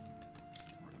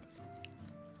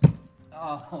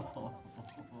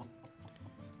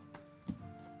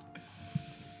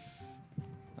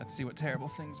Let's see what terrible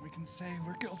things we can say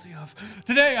we're guilty of.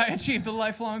 Today I achieved a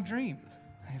lifelong dream.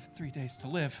 I have 3 days to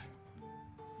live.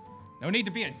 No need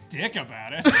to be a dick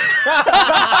about it.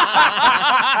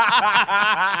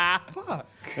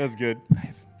 that's good. I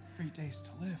have 3 days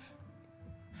to live.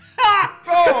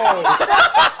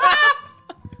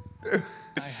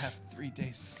 I have 3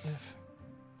 days to live.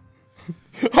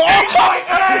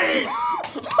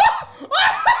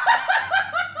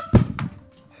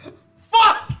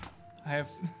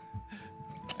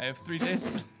 I have 3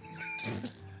 days.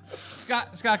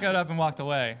 Scott got up and walked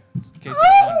away. Just in case you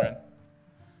were wondering.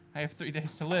 I have 3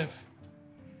 days to live.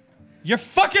 You're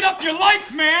fucking up your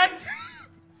life, man.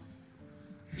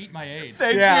 Eat my AIDS.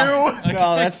 Thank Yeah. you. Okay,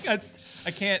 No, that's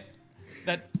I can't.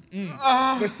 That.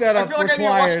 the setup I feel like required.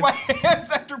 I need to wash my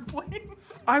hands after playing.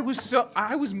 I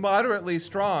was moderately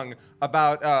strong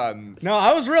about No,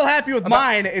 I was real happy with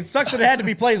mine. It sucks that it had to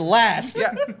be played last.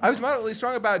 yeah, I was moderately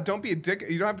strong about don't be a dick.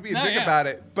 You don't have to be a No, dick yeah. about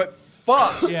it, but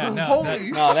fuck. Yeah, no,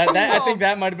 Holy No, that I think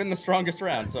that might have been the strongest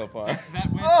round so far.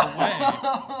 That went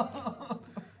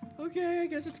away. Okay, I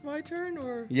guess it's my turn,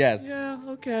 or Yes. Yeah.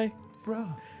 Okay.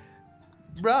 bruh.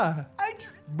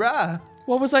 Bruh.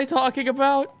 What was I talking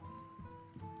about?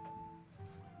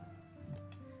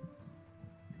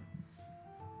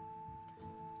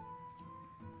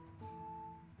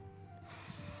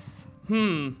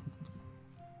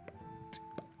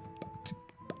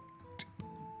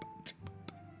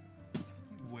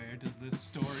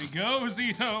 go,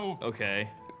 Zito. Okay.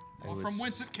 Or from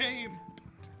whence it came.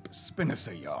 Spin us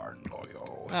a yarn,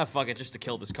 Loyo. Ah, fuck it, just to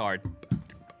kill this card.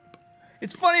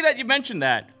 It's funny that you mentioned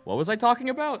that. What was I talking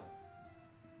about?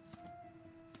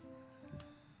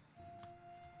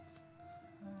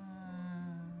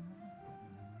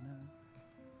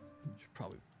 Should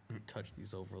probably touch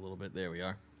these over a little bit. There we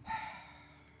are.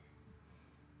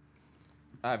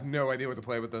 I have no idea what to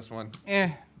play with this one.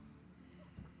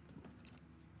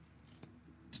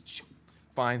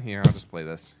 Fine, here, I'll just play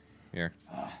this. Here.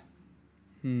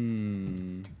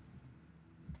 1,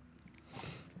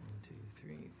 2,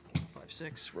 3, 4, 5,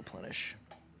 6. Replenish.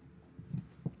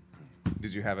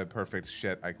 Did you have a perfect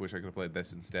shit? I wish I could have played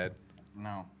this instead.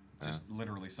 No. Just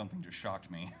literally something just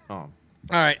shocked me. Oh. All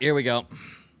right, here we go.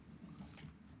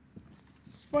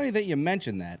 It's funny that you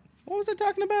mentioned that. What was I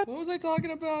talking about? What was I talking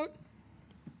about?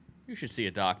 You should see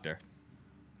a doctor.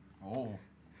 Oh.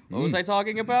 What was I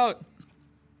talking about?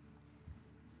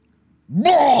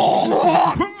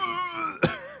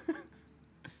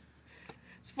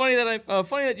 It's funny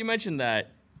that you mentioned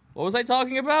that. What was I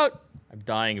talking about? I'm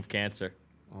dying of cancer.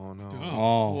 Oh, no.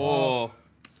 Oh.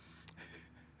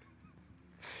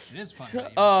 It is funny.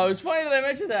 Oh, it's funny that I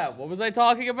mentioned that. What was I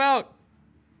talking about?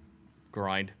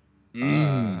 Grind.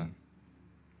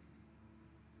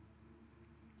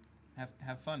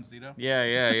 Have fun, Zito.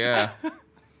 Yeah.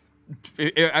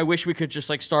 I wish we could just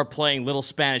like start playing Little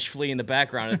Spanish Flea in the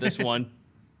background at this one.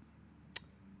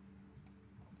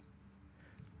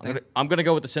 I'm gonna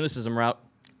go with the cynicism route.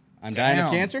 I'm dying of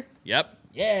Damn. cancer? Yep.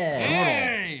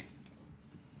 Hey!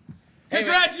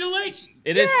 Congratulations!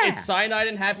 It is. It's Cyanide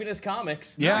and Happiness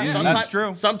Comics. Yeah, Sometimes- that's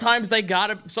true. Sometimes they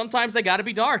gotta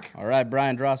be dark. All right,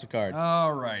 Brian, draw us a card.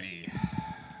 Alrighty.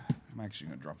 I'm actually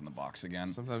gonna drop in the box again.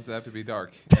 Sometimes I have to be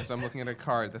dark, as I'm looking at a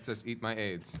card that says "Eat my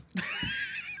AIDS."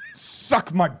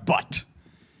 Suck my butt.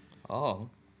 Oh.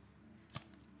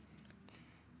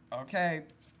 Okay.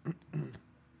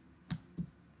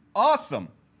 Awesome.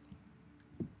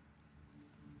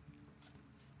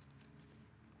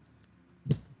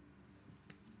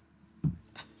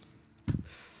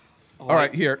 All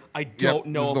right, here. I don't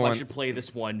Yep, know this is if the I one. should play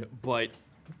this one, but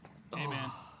Hey,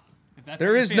 man. If that's There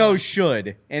how you're is no feeling-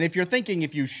 should. And if you're thinking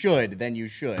if you should, then you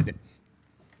should.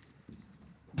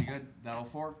 You good? That all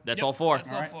four? that's Yep, all four.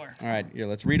 That's all four. All right, here,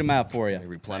 let's read them out for you.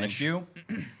 Replenish. Thank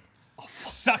you.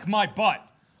 Suck my butt.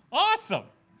 Awesome.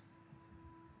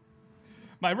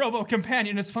 My robo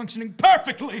companion is functioning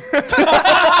perfectly.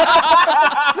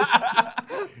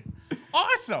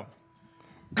 Awesome.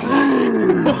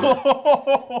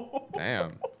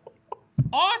 Damn.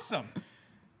 Awesome.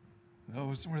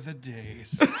 Those were the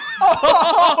days.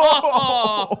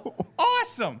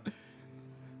 Awesome.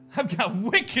 I've got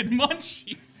wicked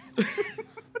munchies.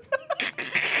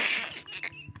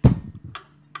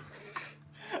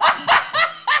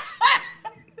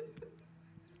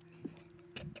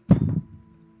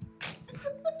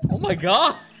 Oh my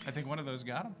god. I think one of those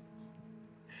got him.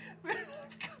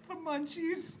 The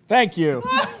munchies. Thank you.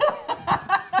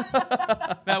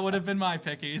 That would have been my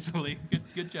pick easily.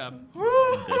 Good job.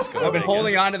 I've been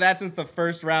holding on to that since the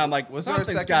first round. Like, Was there a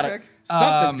second pick?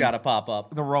 Something's gotta pop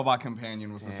up. The robot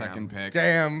companion was the second pick.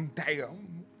 Damn.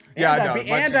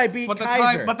 And I beat But the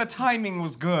Kaiser. but the timing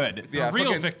was good. Yeah, real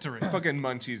fucking- victory. Fucking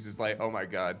Munchies is like, oh my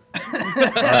god. Holding on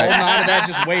to that,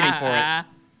 just waiting for it.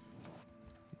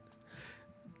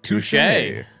 Touche.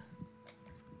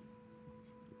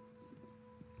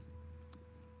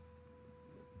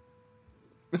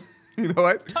 You know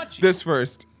what? Touchy. This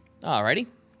first. Alrighty.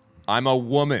 I'm a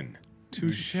woman.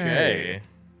 Touche.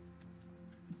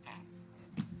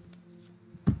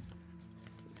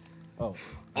 Oh.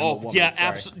 Oh yeah,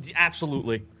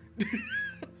 absolutely.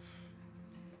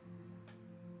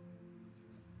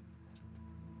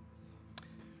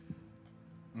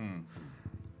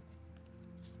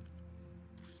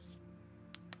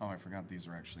 Oh, I forgot these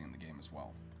are actually in the game as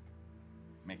well.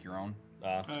 Make your own. Oh,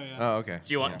 yeah. Oh, okay.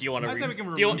 Do you want to I said we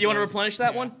can do you want to remove those. replenish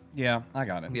that Yeah. one? Yeah, I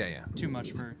got it. Yeah. Too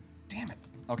much for. Damn it.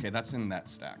 Okay, that's in that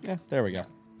stack. Yeah, there we go.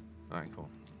 All right, cool.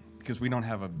 Because we don't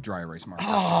have a dry erase marker.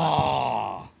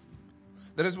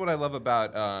 That is what I love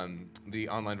about the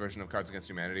online version of Cards Against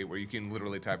Humanity, where you can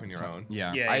literally type in your own.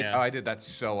 Yeah. Yeah. I did that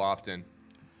so often.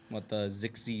 What the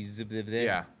Zixie zib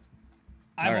Yeah.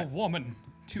 I'm Alright. a woman.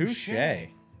 Touche.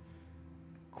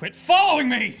 Quit following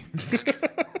me.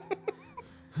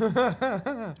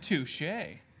 Touche.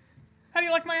 How do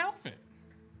you like my outfit?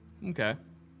 Okay.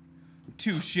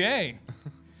 Touche.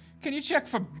 Can you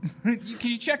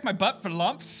check my butt for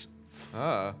lumps?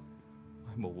 I'm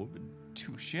a woman.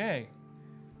 Touche.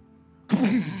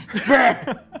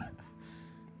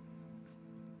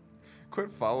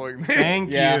 Quit following me.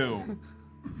 Thank Yeah. you.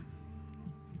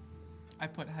 I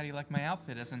put "How do you like my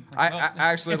outfit?" as in. I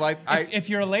actually like. If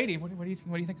you're a lady, what do you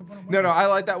think of what I'm No, wearing? I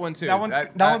like that one too. That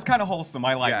one's kind of wholesome.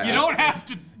 I like Yeah. that. You don't have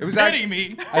to was pity actu-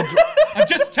 me. I'm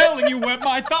just telling you what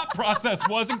my thought process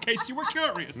was in case you were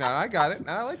curious. No, I got it. And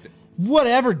I liked it.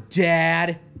 Whatever,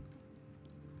 Dad.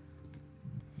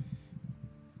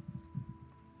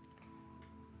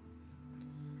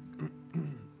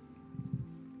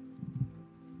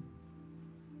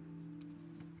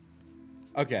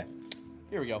 Okay,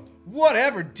 here we go.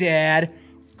 Whatever, Dad.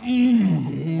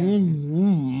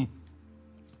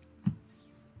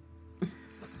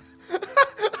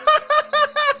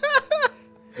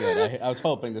 Good. I was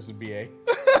hoping this would be a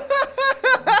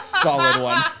solid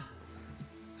one.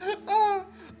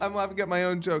 I'm laughing at my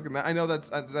own joke, and I know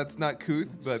that's not couth,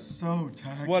 but So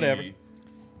tacky. Whatever.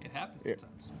 It happens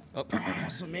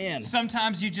sometimes. Oh, man.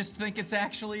 Sometimes you just think it's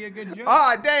actually a good joke.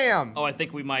 ah, damn. Oh, I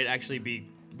think we might actually be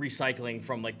recycling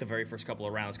from like the very first couple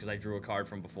of rounds because I drew a card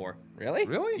from before. Really?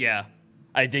 Really? Yeah,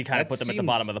 I did kind of That put them at the seems-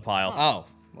 bottom of the pile. Oh,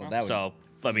 well, that would. So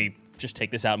let me just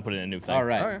take this out and put it in a new thing. All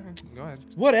right. All right, go ahead.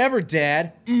 Whatever,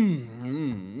 Dad. There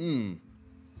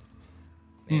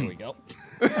we go.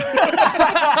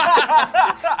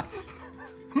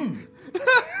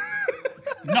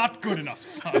 Not good enough,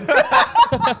 son.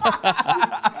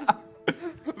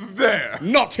 There.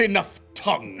 Not enough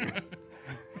tongue.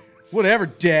 Whatever,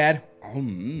 Dad.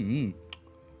 We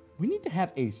need to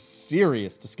have a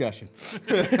serious discussion.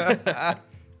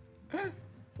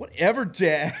 Whatever,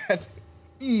 Dad.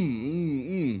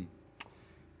 You're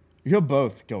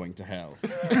both going to hell.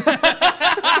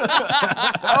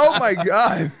 Oh my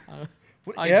God.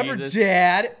 Whatever, Jesus.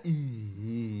 Dad.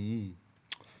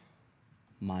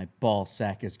 My ball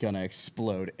sack is gonna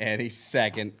explode any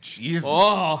second. Jesus.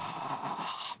 Oh,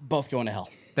 Both going to hell.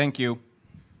 Thank you.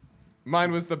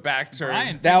 Mine was the back turn.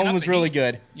 Brian, That picking one up was the really heat.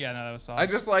 good. Yeah, no, that was solid. I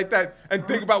just like that, and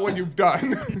think about what you've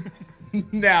done.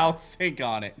 Now think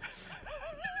on it.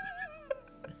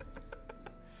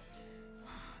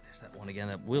 there's that one again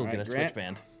that will All get right, a Grant. switch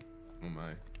band. Oh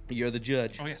my. You're the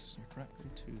judge. Oh yes, you're correct. 1,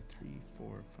 2, 3,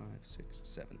 4, 5, 6,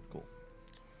 7. Cool.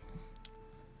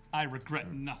 I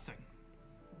regret nothing.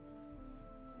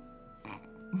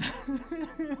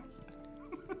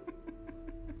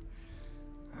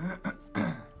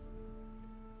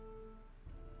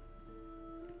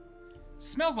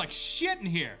 Smells like shit in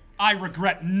here. I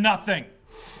regret nothing.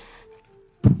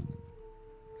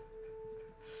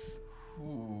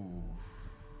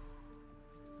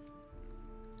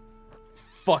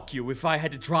 Fuck you. If I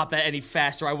had to drop that any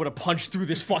faster, I would have punched through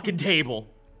this fucking table.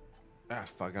 Ah,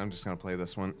 fuck. I'm just gonna play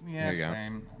this one. Yeah, Here you go.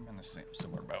 same. I'm in the same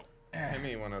similar boat. Give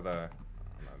me one of the.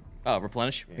 Oh,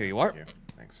 replenish. Here you are. Thank you.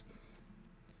 Thanks.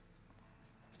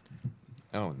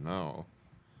 Oh no.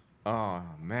 Oh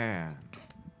man.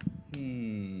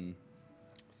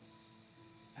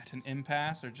 At an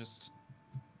impasse or just.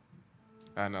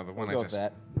 No, the one We'll go I with just.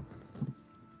 that.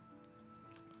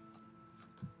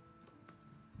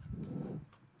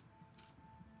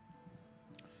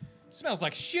 Smells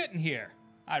like shit in here.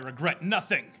 I regret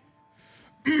nothing.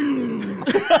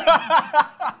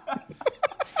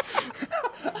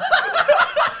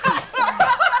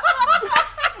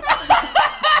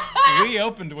 We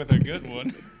opened with a good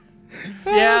one.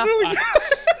 Yeah.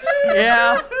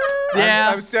 Yeah. Yeah.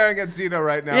 I'm staring at Zeno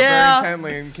right now Yeah. very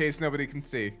intently in case nobody can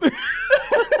see.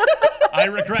 I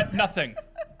regret nothing.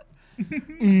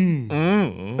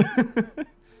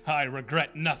 I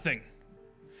regret nothing.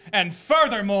 And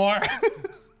furthermore,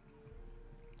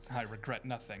 I regret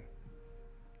nothing.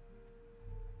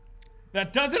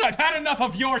 That does it. I've had enough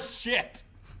of your shit.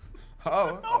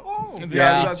 Oh. Yeah.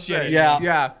 Yeah, I was about to say.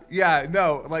 Yeah. Yeah.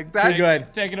 No, like that. Too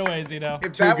good. Take it away, Zito.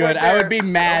 If Too that good. went I would there- be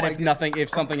mad oh my if God. nothing, if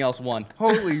something else won.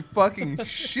 Holy fucking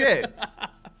shit.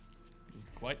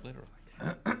 Quite literally.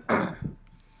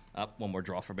 One more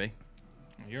draw for me.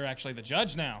 You're actually the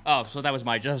judge now. Oh, so that was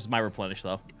my replenish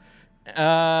though.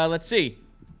 Let's see.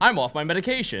 I'm off my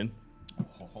medication.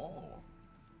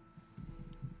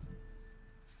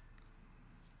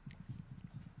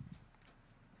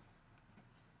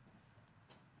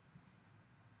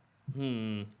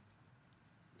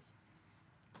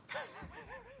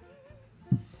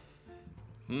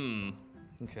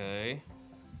 Okay.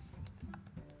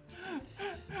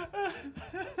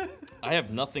 I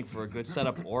have nothing for a good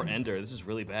setup or ender. This is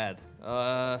really bad.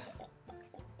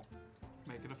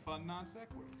 Make it a fun non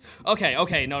sequitur.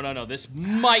 Okay. No. This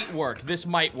might work.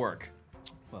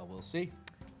 Well, we'll see.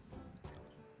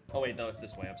 Oh wait, no, it's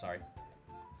this way. I'm sorry.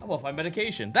 I'm off my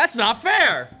medication. That's not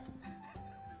fair.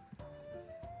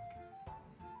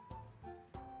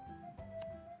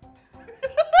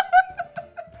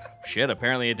 Shit,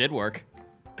 apparently it did work.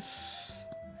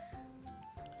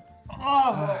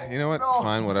 You know what?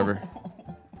 Fine, whatever.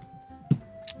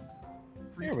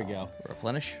 Here we go.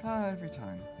 Replenish. Every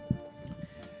time.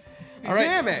 All right.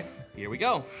 Damn it! Here we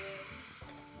go.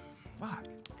 Fuck.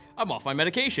 I'm off my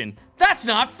medication. That's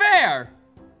not fair!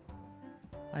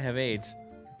 I have AIDS.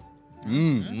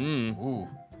 Ooh.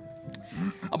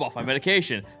 I'm off my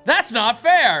medication. That's not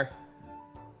fair!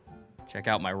 Check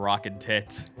out my rockin'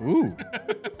 tits. Ooh.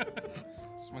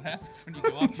 That's what happens when you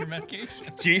go off your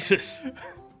medication. Jesus.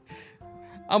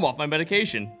 I'm off my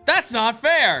medication. That's not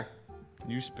fair! Can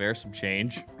you spare some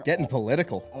change? Getting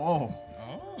political. Oh.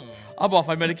 I'm off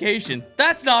my medication.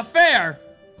 That's not fair!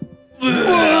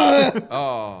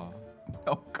 Oh.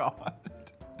 Oh God.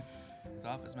 He's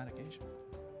off his medication.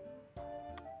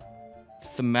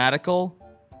 Thematical,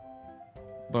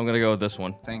 but I'm gonna go with this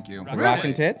one. Thank you. Rock-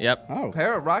 Rockin' tits? Yep. Oh.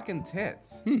 Pair of rockin'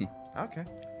 tits. Okay.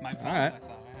 My fault. right. I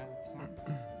thought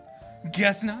I had.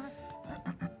 Guess not.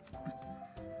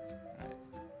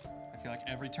 I feel like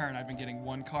every turn I've been getting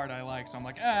one card I like, so I'm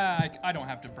like, I don't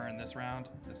have to burn this round.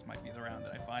 This might be the round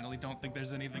that I finally don't think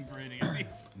there's anything for any of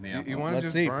these. Yeah. You want to Let's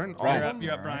just see. burn all Brian. of You're them? up,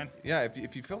 you're up, Brian. Yeah,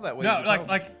 if you feel that way. No, you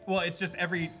go. well, it's just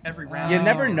every round. You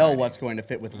never know what's going to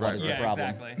fit with what is the Yeah, problem.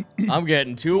 exactly. I'm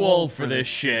getting too old for this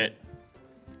shit.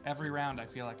 Every round I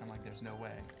feel like I'm like, there's no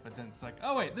way. But then it's like,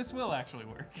 oh wait, this will actually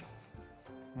work.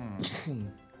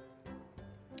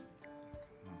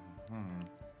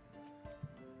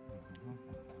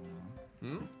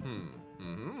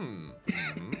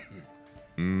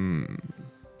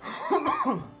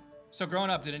 So growing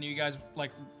up, did any of you guys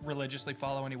like religiously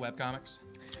follow any webcomics?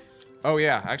 Oh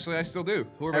yeah, actually I still do.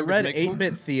 Who I remembers read Meg-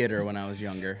 8-bit theater when I was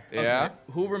younger. Yeah.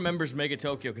 Who remembers Mega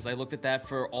Tokyo? Because I looked at that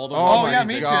for all the. Oh, yeah, my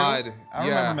me too. God. I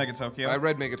Yeah. remember Mega Tokyo. I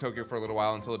read Mega Tokyo for a little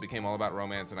while until it became all about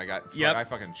romance, and Yep. I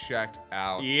fucking checked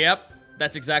out. Yep,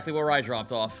 that's exactly where I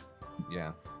dropped off.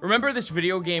 Yeah. Remember this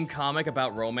video game comic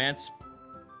about romance?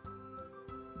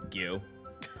 You.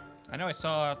 I know I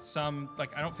saw some,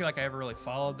 like, I don't feel like I ever really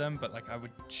followed them, but like I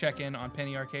would check in on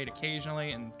Penny Arcade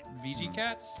occasionally and VG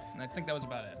Cats, and I think that was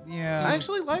about it. Yeah. I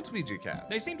actually liked VG Cats.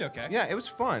 They seemed okay. Yeah, it was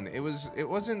fun. It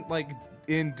wasn't like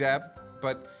in depth,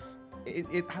 but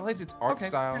it highlights its art Okay,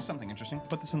 style. here's something interesting.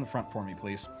 Put this in the front for me,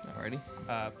 please. Alrighty.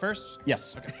 First,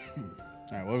 Yes. okay. All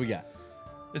right, what do we got?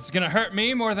 This is gonna hurt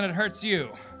me more than it hurts you.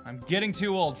 I'm getting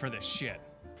too old for this shit.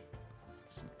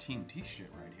 Some TNT shit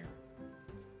right here.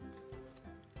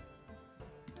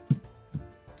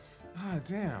 Ah,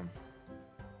 damn.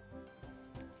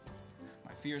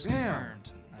 My fears Damn.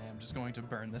 confirmed. I am just going to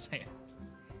burn this hand.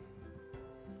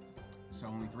 So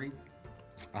only 3? This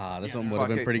Yeah. one would have Fuck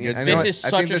been it. pretty Yeah, good. I know This it. is I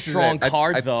such think a this is strong it.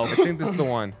 card, I though. I think this is the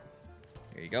one.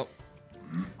 Here you go.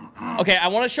 Okay, I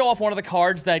want to show off one of the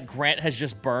cards that Grant has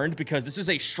just burned because this is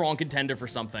a strong contender for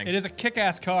something. It is a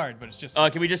kick-ass card, but it's just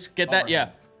Can we just get that? Overhead. Yeah.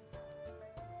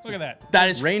 look at that. That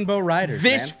is. Rainbow Riders,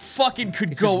 This man. fucking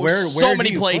could It's go just where so do many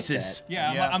you put places. that?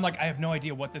 Yeah, Yeah. I'm like, I have no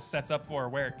idea what this sets up for or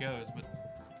where it goes, but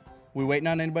We waiting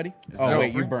on anybody? Oh, that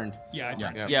wait, you over? burned. yeah, I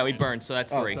burned. Yeah. Yeah, we burned, so that's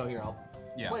 3. Oh, so here, I'll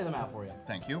Yeah. play them out for you.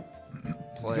 Thank you.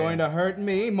 It's going to hurt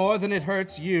me more than it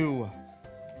hurts you.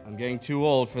 I'm getting too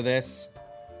old for this.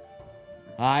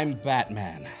 I'm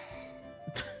Batman.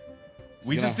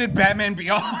 We just did Batman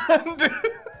Beyond.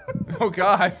 Oh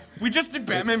God. We just did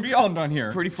Batman Beyond on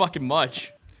here. Pretty fucking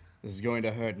much. This is going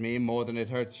to hurt me more than it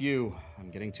hurts you. I'm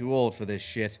getting too old for this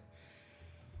shit.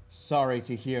 Sorry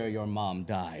to hear your mom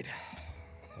died.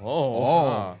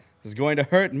 Oh. This is going to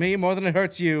hurt me more than it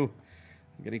hurts you.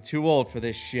 I'm getting too old for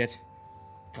this shit.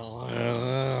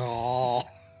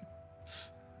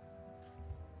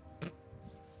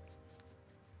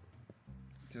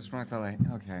 Just when I thought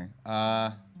okay.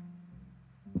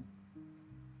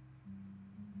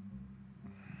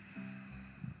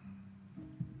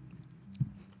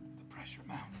 The pressure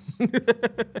mounts.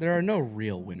 There are no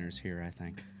real winners here, I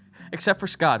think. Except for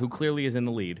Scott, who clearly is in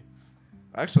the lead.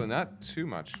 Actually, not too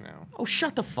much now. Oh,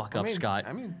 shut the fuck up, Scott.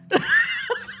 I mean.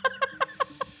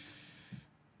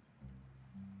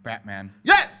 Batman.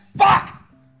 Yes. Fuck!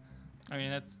 I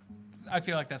mean, I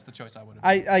feel like that's the choice I would have.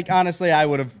 I honestly, I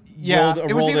would have Yeah, rolled,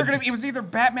 it was rolled either a- gonna be, it was either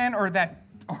Batman or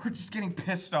just getting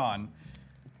pissed on.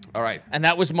 All right. And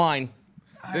that was mine.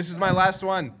 This is my last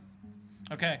one,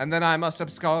 Okay. and then I must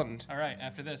abscond. All right.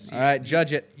 After this. All right,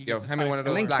 judge it. He Yo, gets a hand me one of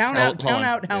spice those And then black count cards. out, count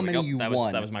out how There we many go. you that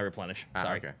won. Was my replenish. Ah,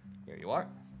 Sorry. okay. Here you are.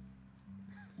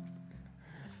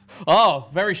 Oh,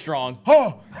 very strong.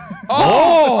 Oh!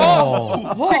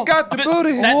 Whoa. He got the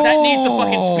booty. That needs the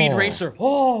fucking speed racer.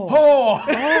 Oh.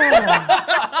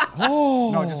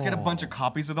 Oh! No, just get a bunch of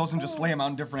copies of those and just lay them out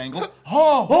in different angles.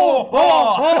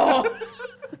 Oh!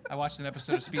 I watched an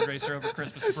episode of Speed Racer over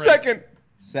Christmas break.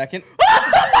 Second.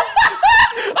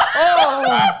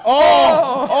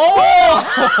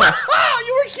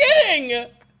 You were kidding!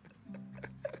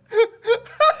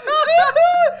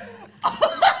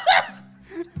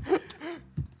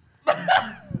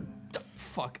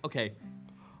 Fuck, okay.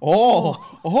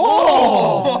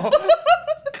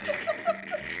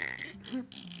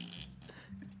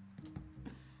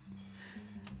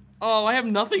 Oh, I have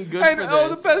nothing good And for this. oh,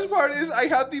 the best part is I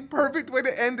have the perfect way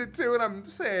to end it too, and I'm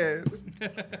sad.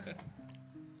 Here,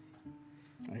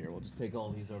 we'll just take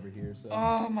all these over here. So.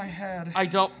 Oh, my head. I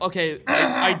don't, okay,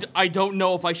 I don't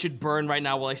know if I should burn right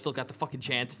now while I still got the fucking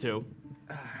chance to.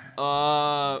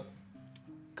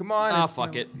 Come on.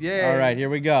 Fuck it. Yeah. All right, here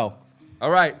we go. All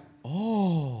right.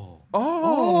 Oh.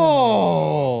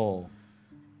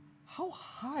 How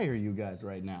high are you guys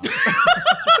right now?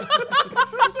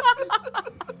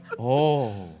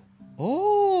 Oh.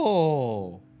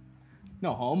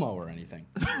 No homo or anything.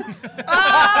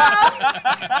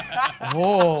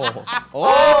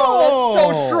 Oh,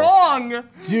 that's so strong!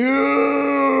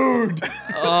 Dude.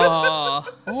 No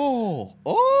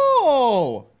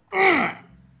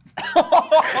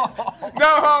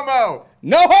homo.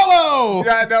 No homo.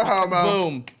 Yeah, no homo.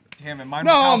 Boom. Damn it, mine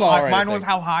No, was, I'm how high, alright, mine I was think.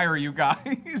 how high are you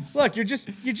guys? Look, you just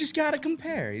gotta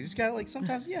compare. You just gotta like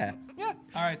sometimes, yeah. All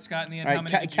right, Scott. In the end, All how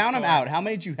right, many did you count them score? out. How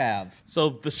many did you have? So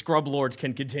the scrub lords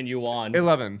can continue on.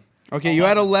 11. Okay, you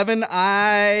had 11.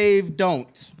 I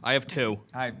don't. I have 2.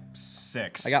 I have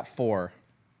 6. I got 4.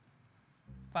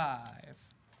 5.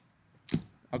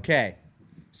 Okay.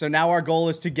 So now our goal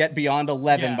is to get beyond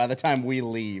 11 Yeah. by the time we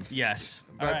leave. Yes.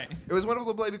 All right. It was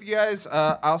wonderful to play with you guys.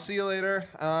 I'll see you later.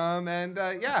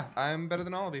 Yeah, I'm better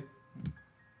than all of you.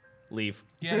 Leave.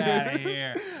 Get out of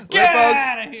here. Later, Get folks.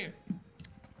 out of here.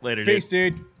 Later, dude. Peace,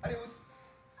 dude. Adios.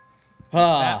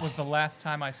 That was the last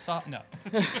time I saw. No.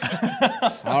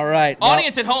 All right. well,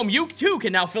 Audience at home, you too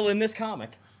can now fill in this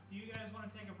comic. Do you guys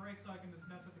want to take a break so I can just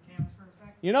mess with the cameras for a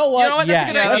second? you know what? You know what? That's a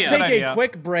Yes, good let's idea. take Good a idea.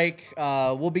 quick break.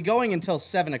 We'll be going until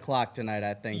 7 o'clock tonight,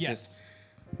 I think. Yes.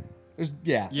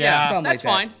 Yeah. Yeah, something That's like that.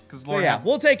 fine. Because So yeah,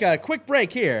 we'll take a quick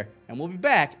break here, and we'll be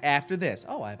back after this.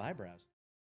 Oh, I have eyebrows.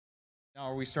 Now,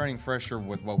 are we starting fresher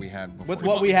with what we had before? With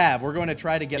what we have, we're going to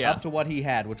try to get Yeah. up to what he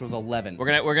had, which was 11. We're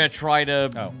gonna try to.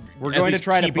 Oh. We're at going to least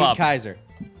try to keep beat up. Kaiser.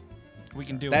 We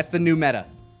can do That's the new meta.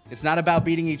 It's not about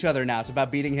beating each other now. It's about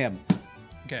beating him. it.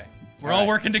 Okay. We're all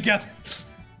working together.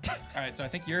 All right. So I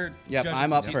think you're. Yep, judging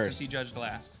I'm up since first. he judged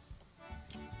last.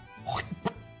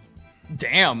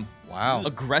 Damn. Wow.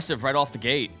 Aggressive right off the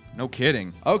gate. No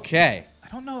kidding. Okay. I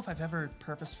don't know if I've ever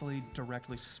purposefully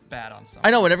directly spat on something.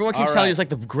 I know, and everyone keeps All telling right. you it's like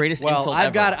the greatest Well, insult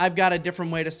I've ever. got a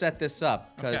different way to set this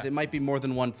up because Okay. it might be more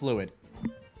than one fluid.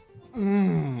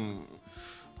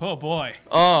 Oh boy.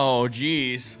 Oh,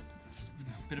 jeez.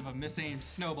 Bit of a misaimed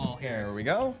snowball here. Here we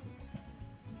go.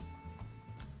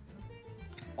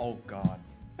 Oh, God.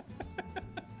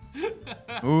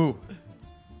 Ooh.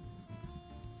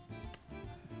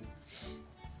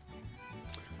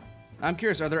 I'm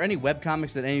curious, are there any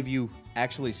webcomics that any of you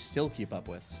actually still keep up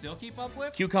with? Still keep up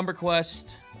with? Cucumber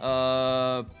Quest.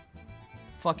 Fucking.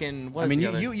 What I is mean, the you,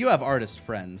 other? you have artist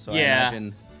friends, so Yeah. I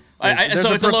imagine I- there's so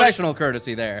a it's a loaded- professional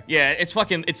courtesy there. Yeah, it's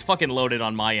fucking loaded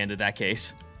on my end in that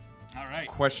case. All right.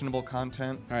 Questionable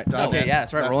content. All right. Okay, yeah,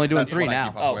 that's right. We're only doing 3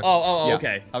 now. Yeah,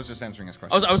 Okay. I was just answering his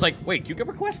question. I was like, wait,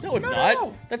 Cucumber Quest? No, it's not.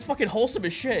 no. That's fucking wholesome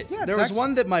as shit. Yeah, There was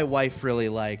one that my wife really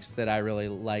likes that I really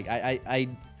like.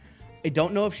 I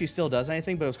don't know if she still does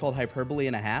anything, but it was called Hyperbole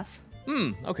and a Half.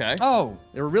 Okay. Oh.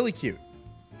 They were really cute.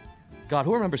 God,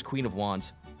 who remembers Queen of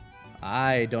Wands?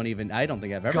 I don't think I've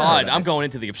ever heard God, of I'm it. going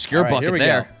into the obscure All right, bucket here we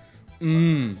there.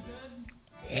 go.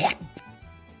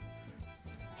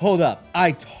 Hold up.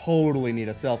 I totally need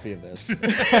a selfie of this.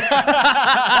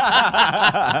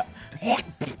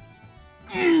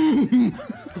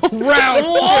 Round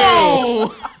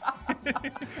Whoa!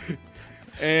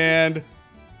 and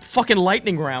Fucking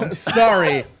lightning round.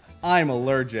 sorry, I'm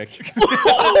allergic.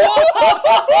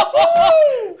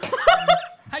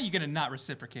 How you gonna not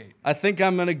reciprocate? I think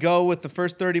I'm gonna go with the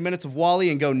first 30 minutes of Wally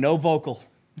and go no vocal.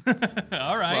 All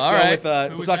right. All Go right. with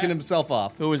Who was sucking that? himself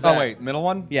off. Who was that? Oh, wait. Middle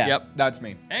one? Yeah. Yep. That's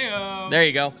me. Heyo. There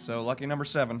you go. So, lucky number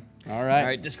 7. All right. All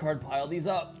right, discard pile these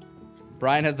up.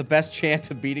 Brian has the best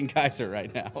chance of beating Kaiser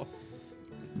right now,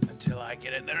 Until I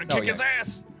get in there and Oh, kick yeah. his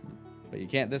ass. but you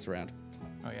can't this round.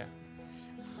 Oh yeah.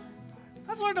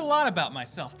 I've learned a lot about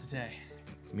myself today.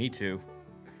 Me too.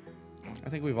 I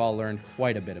think we've all learned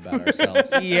quite a bit about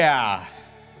ourselves. Yeah.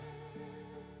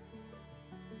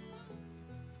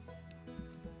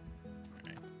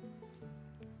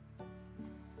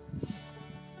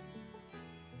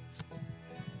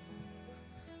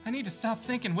 I I need to stop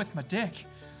thinking with my dick.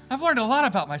 I've learned a lot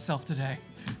about myself today.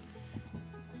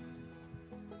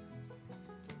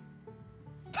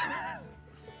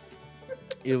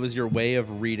 It was your way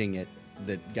of reading it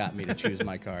that got me to choose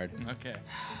my card. Okay.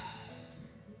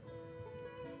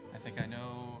 I think I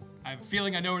know. I have a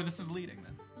feeling I know where this is leading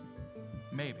then.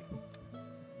 Maybe.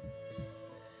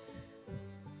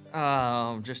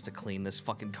 Just to clean this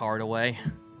fucking card away.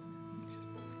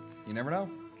 You never know.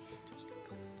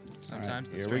 Sometimes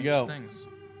the here we strangest go. things.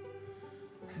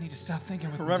 I need to stop thinking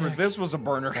with Remember, my dick. this was a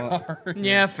burner card.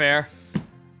 Yeah, fair. I've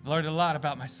learned a lot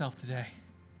about myself today.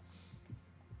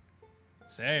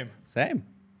 Same. Same.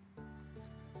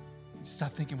 Need to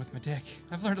stop thinking with my dick.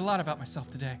 I've learned a lot about myself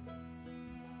today.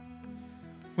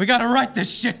 We gotta write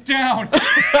this shit down. Need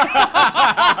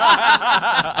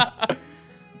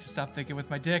to stop thinking with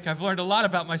my dick. I've learned a lot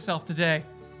about myself today.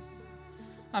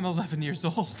 I'm 11 years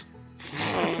old.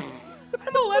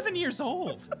 I'm 11 years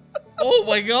old. Oh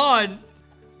my god.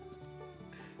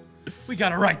 We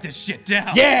gotta write this shit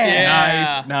down.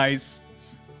 Yeah. Nice.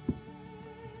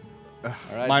 All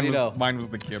right, Mine Zito. was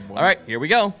the kid one. All right, here we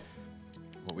go.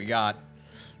 What we got?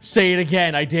 Say it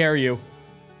again, I dare you.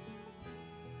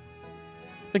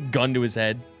 The gun to his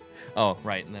head. Oh,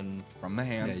 right, and then... From the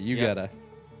hand. Yeah, you Yep. gotta.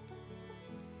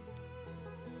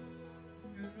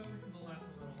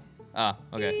 Ah,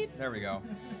 okay. There we go.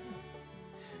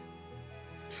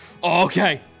 Oh,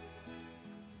 okay.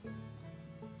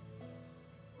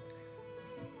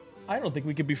 I don't think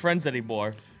we can be friends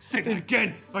anymore. Say that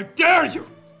again. I dare you.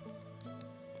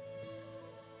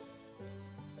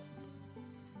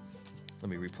 Let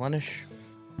me replenish.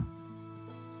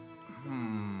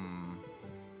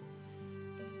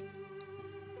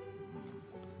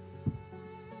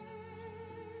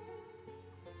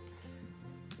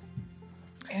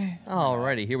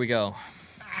 Alrighty, here we go.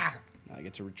 I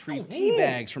get to retrieve tea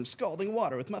bags from scalding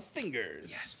water with my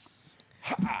fingers.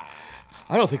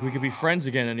 I don't think we could be friends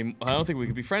again I don't think we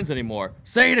could be friends anymore.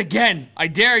 Say it again! I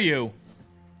dare you!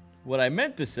 What I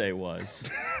meant to say was...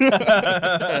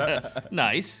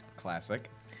 Nice. Classic.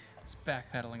 Just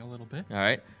backpedaling a little bit.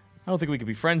 Alright. I don't think we could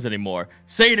be friends anymore.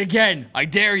 Say it again! I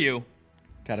dare you!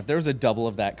 God, if there was a double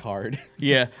of that card.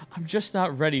 Yeah, I'm just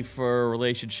not ready for a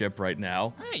relationship right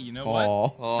now. Hey, you know Aw.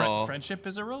 what? Aw. Friendship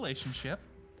is a relationship.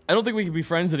 I don't think we can be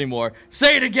friends anymore.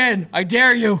 Say it again! I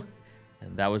dare you!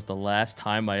 And that was the last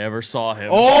time I ever saw him.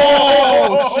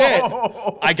 Oh,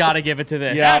 shit. I gotta give it to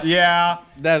this. Yeah. Yeah.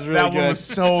 That's really That good. one was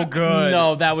so good.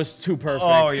 No, that was too perfect.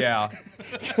 Oh, yeah.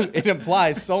 It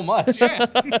implies so much.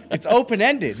 It's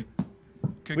open-ended.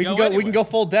 Could We can go. We can go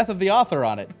full death of the author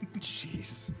on it.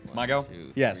 Jeez. My go?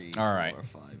 2, Yes. 3, All right. 4,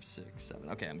 5, 6, 7.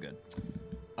 Okay, I'm good.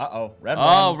 Uh-oh. Red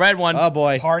Oh, one. red one. Oh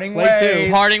boy. Parting Play ways.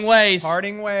 two. Parting ways.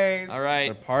 Parting ways. All We're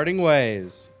right. parting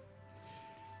ways.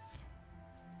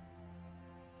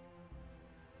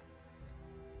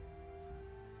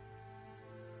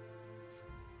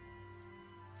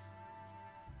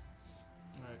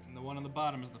 All right, and the one on the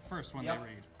bottom is the first one Yep. they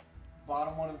read.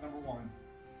 Bottom one is number 1.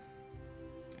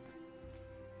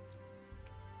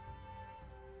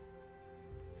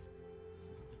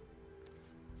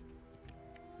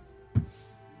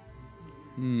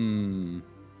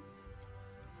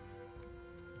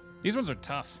 These ones are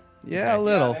tough. Yeah, a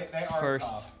little. They are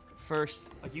First. tough. First.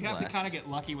 Like you have to last. kind of get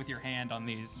lucky with your hand on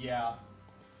these. Yeah.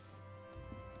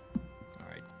 All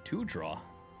right. 2 draw.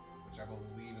 Which I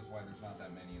believe is why there's not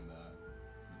that many in the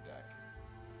deck.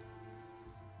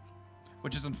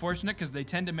 Which is unfortunate because they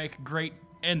tend to make great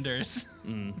enders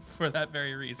for that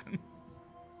very reason.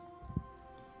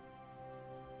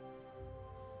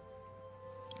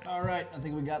 All right, I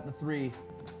think we got the 3.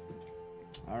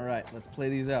 All right, let's play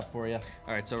these out for you.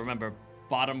 All right. So remember,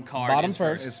 bottom card Bottom is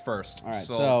first. Is first. All right,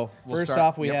 so we'll first start-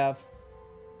 off, we yep. have.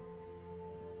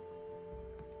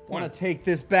 Want to take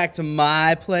this back to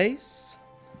my place?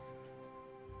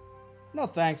 No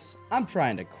thanks. I'm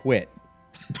trying to quit.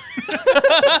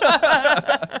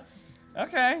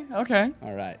 Okay. Okay.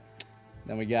 All right.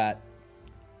 Then we got,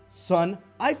 son,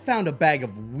 I found a bag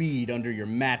of weed under your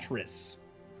mattress.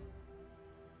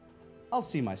 I'll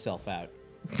see myself out.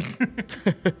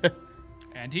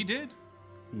 And he did.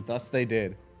 And thus they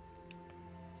did.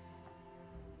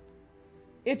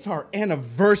 It's our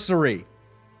anniversary.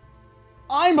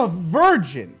 I'm a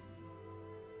virgin.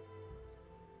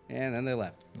 And then they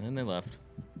left. And they left.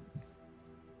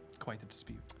 Quite the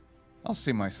dispute. I'll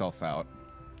see myself out.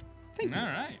 Thank you. All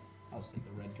right. I'll just take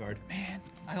the red card. Man,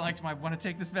 I liked my want to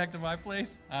take this back to my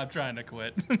place. I'm trying to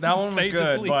quit. That one was Fate is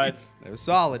good, leave. but It was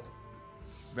solid.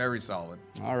 very solid.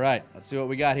 All right, let's see what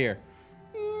we got here.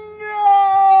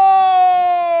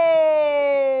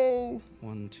 No!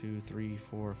 1, 2, 3,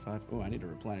 4, 5. Oh, I need to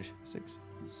replenish. 6,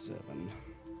 7.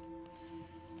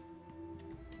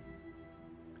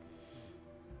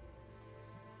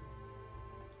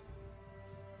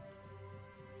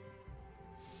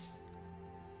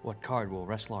 What card will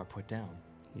Wrestler put down?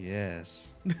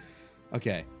 Yes.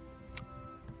 Okay.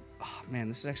 Oh, man,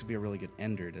 this would actually be a really good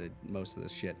ender to most of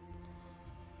this shit.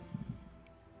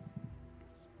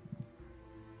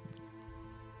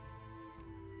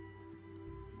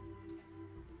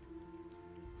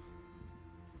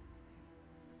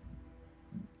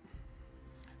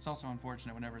 It's also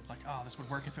unfortunate whenever it's like, oh, this would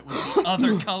work if it was the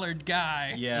other colored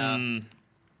guy. Yeah.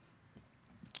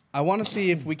 I want to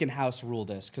see if we can house rule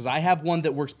this, because I have one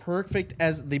that works perfect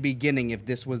as the beginning if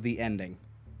this was the ending.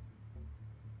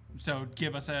 So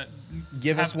give us a...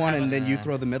 Give us one, and then you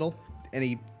throw the middle.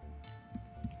 Any...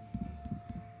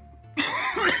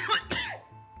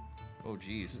 Oh,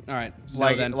 jeez. All right. So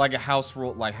Like then, like a house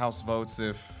rule, like house votes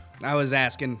if. I was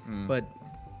asking, but...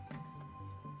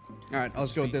 All right,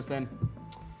 let's go with this then.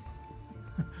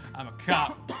 I'm a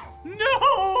cop.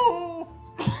 No!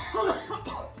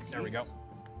 There we go.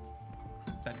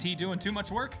 That tea doing too much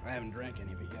work? I haven't drank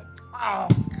any of it yet. Oh,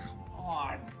 come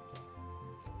on.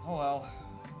 Oh, well.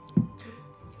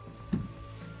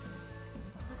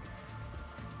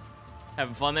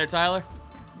 Having fun there, Tyler?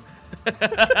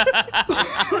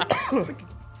 Like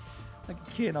a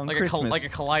kid on Like Christmas. like a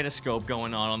kaleidoscope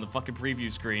going on the fucking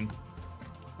preview screen.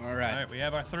 All right. All right, we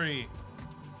have our 3.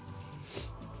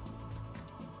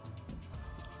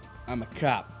 I'm a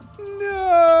cop.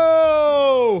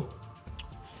 No!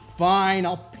 Fine,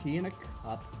 I'll pee in a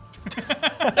cup.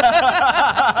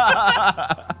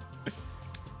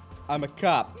 I'm a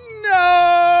cop.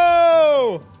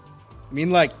 No! I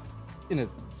mean, like, in a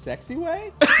sexy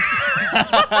way?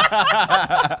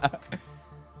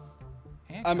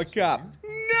 I'm a cop.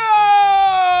 No!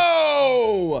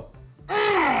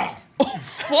 Oh,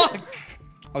 fuck!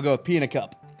 I'll go with pee in a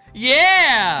cup.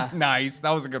 Yeah! Nice.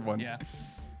 That was a good one. Yeah.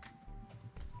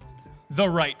 The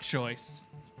right choice.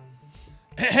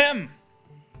 Ahem.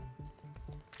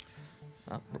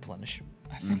 Oh, replenish.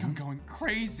 I think I'm going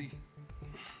crazy.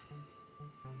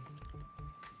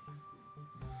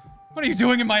 What are you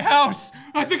doing in my house?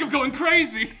 I think I'm going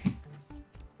crazy.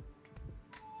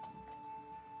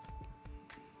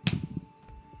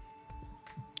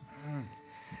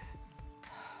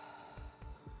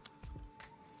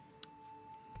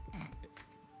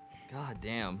 God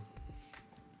damn.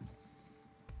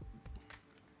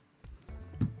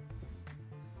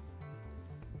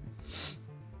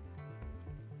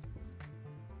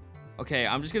 Okay,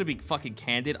 I'm just gonna be fucking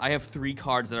candid. I have 3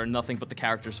 cards that are nothing but the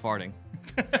characters farting.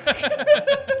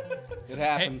 It Hey,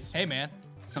 happens. hey, man.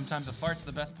 Sometimes a fart's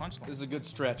the best punchline. This is a good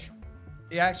stretch.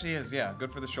 It actually is. Yeah.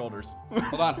 Good for the shoulders.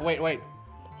 Hold on, wait.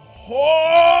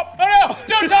 Oh no!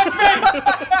 Don't touch me!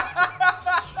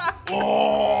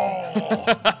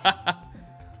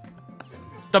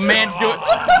 The man's doing.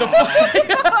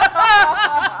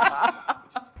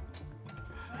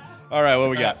 All right, what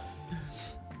we got?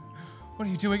 What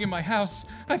are you doing in my house?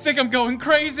 I think I'm going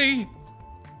crazy.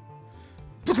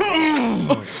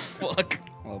 Fuck.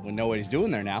 Well, we know what he's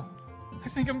doing there now. I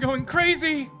think I'm going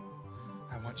crazy.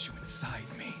 I want you inside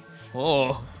me.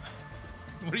 Oh.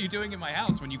 What are you doing in my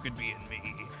house when you could be in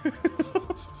me?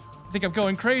 I think I'm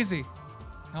going crazy.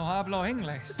 No hablo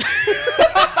inglés.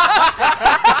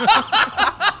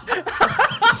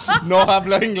 No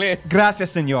hablo inglés.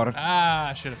 Gracias, señor. Ah,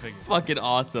 I should have figured. Fucking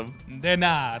awesome. De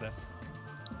nada.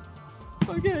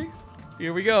 Okay.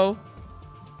 Here we go.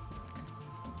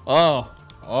 Oh.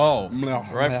 Oh.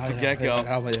 Right from the get-go.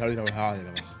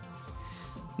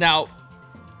 Now,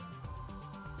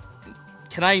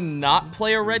 can I not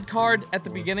play a red card at the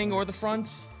beginning or the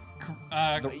front?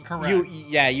 Correct. You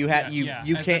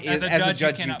can't as a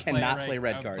judge you cannot play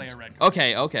red play cards. a red card.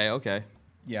 Okay.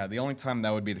 Yeah. The only time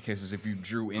that would be the case is if you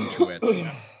drew into it.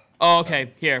 Oh,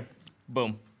 okay. Here.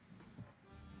 Boom.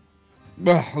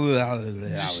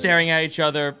 Just staring at each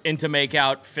other, into make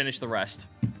out, finish the rest.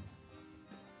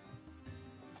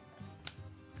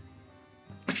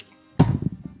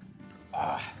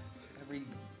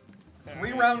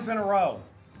 Three rounds in a row.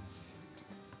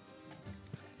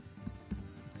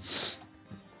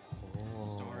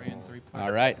 Story in 3 parts.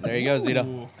 All right, there you go, Zito.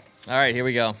 Ooh. All right, here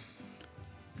we go.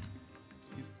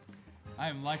 I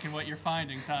am liking what you're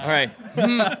finding, Ty. All right.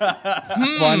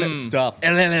 Fun stuff.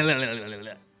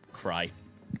 Cry.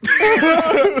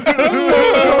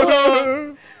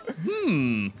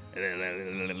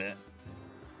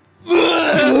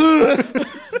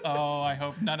 Oh, I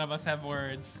hope none of us have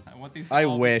words. I want these to I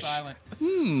all wish. be silent.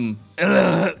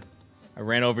 I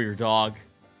ran over your dog.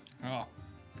 Oh.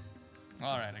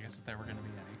 All right, I guess if there were going to be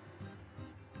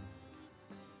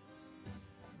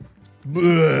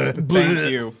any.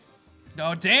 Thank you.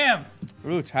 Oh, damn!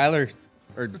 Ooh, Tyler,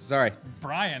 or sorry,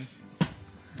 Brian.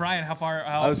 Brian, how far?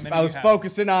 How I was many do you have?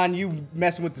 focusing on you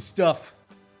messing with the stuff.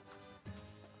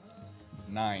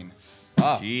 9.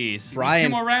 Oh, Jeez. Brian.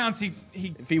 2 more rounds. He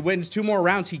If he wins 2 more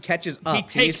rounds, he catches up. He,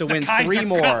 takes needs to the win Kaiser 3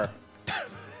 more. Cup.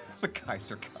 The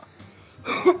Kaiser Cup.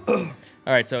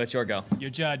 All right, so it's your go. your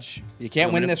judge. You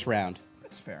can't win minute. this round.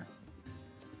 That's fair.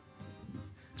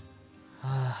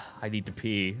 I need to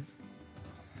pee.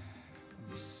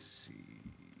 Let's see.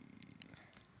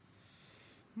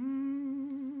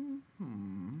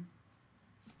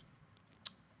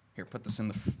 Here, put this in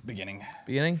the beginning.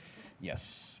 Beginning?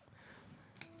 Yes.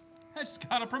 I just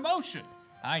got a promotion.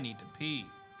 I need to pee.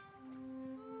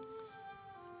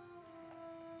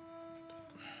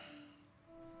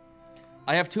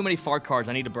 I have too many fart cards.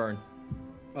 I need to burn.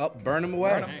 Oh, burn him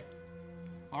away. Okay.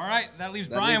 All right, that leaves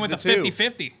That Brian leaves with the a two.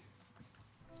 50-50.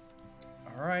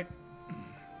 All right.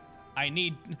 I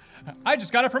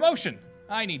just got a promotion.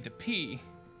 I need to pee.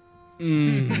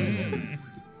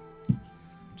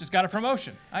 Just got a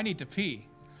promotion. I need to pee.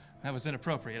 That was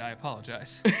inappropriate. I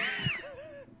apologize.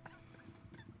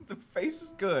 The face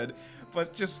is good,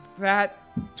 but just that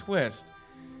twist.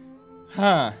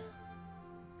 Huh.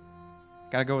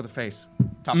 Gotta go with the face.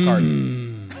 Top card.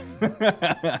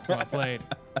 Well played.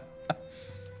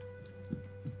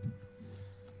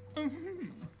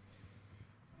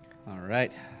 All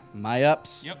right, my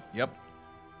ups. Yep. Yep.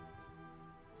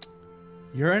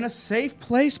 You're in a safe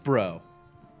place, bro.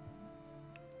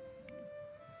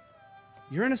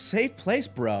 You're in a safe place,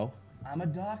 bro. I'm a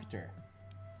doctor.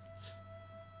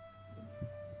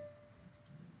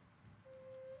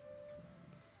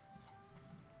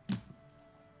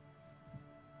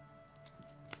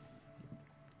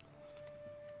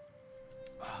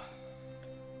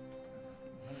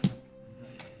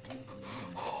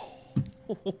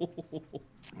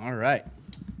 All right.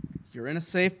 You're in a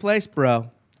safe place,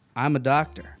 bro. I'm a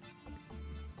doctor.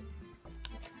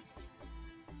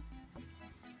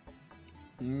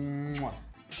 Mwah.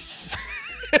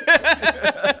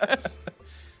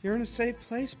 You're in a safe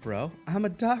place, bro. I'm a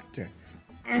doctor.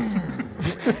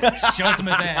 Shows him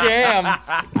his ass.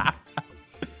 Damn.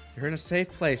 You're in a safe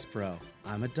place, bro.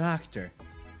 I'm a doctor.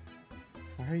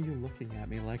 Why are you looking at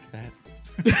me like that?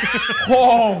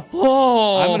 Oh.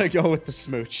 I'm gonna go with the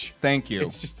smooch. Thank you.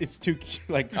 It's too cute.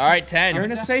 Like, All right, 10. you're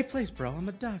in a safe place, bro. I'm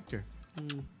a doctor.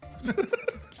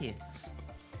 Kid,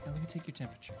 Now let me take your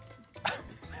temperature.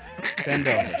 bend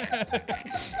over.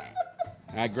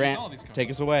 All right, Grant, all these cards.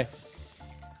 take us away.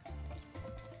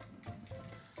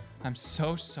 I'm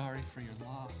so sorry for your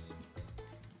loss.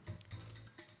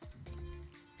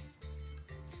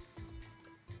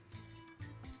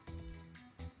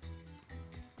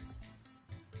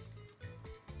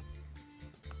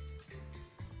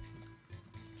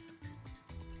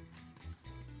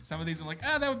 Some of these I'm like,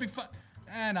 that would be fun.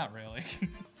 Not really.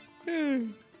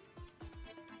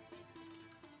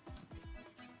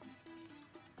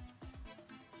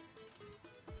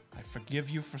 I forgive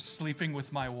you for sleeping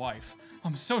with my wife.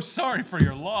 I'm so sorry for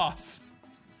your loss.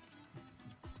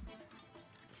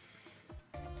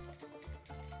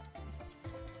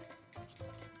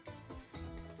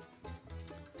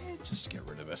 Just get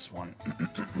rid of this one.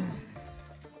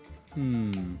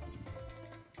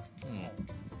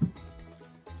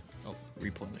 Oh,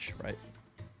 replenish, right?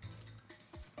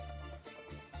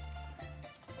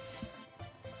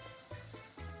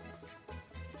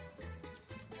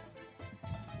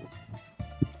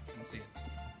 Let's see it.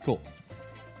 Cool.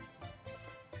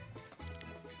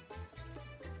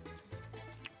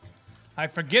 I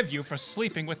forgive you for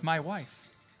sleeping with my wife.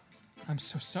 I'm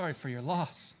so sorry for your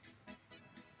loss.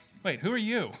 Wait, who are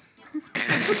you?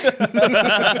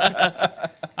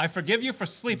 I forgive you for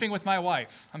sleeping with my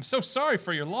wife. I'm so sorry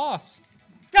for your loss.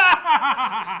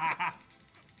 Fuck.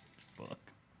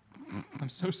 I'm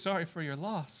so sorry for your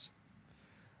loss.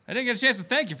 I didn't get a chance to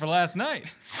thank you for last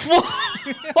night.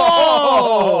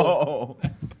 Oh!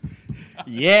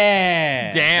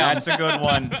 Yeah. Damn. That's a good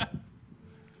one.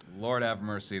 Lord have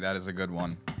mercy, that is a good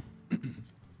one.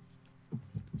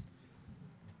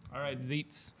 All right,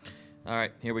 Zeets. All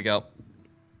right, here we go.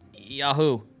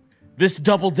 Yahoo. This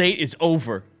double date is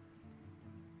over.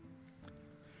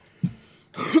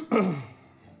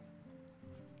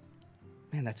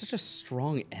 Man, that's such a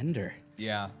strong ender.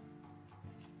 Yeah.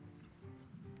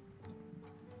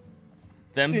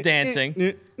 Them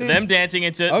dancing. Them dancing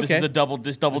into this Okay. is a double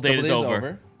this double date is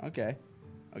over. Okay.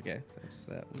 Okay, that's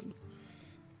that one.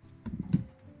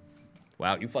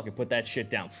 Wow, you fucking put that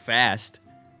shit down fast.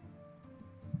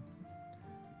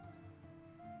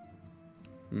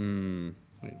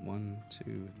 Wait, 1,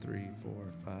 2, 3, 4,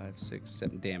 5, 6,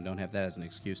 7. Damn, don't have that as an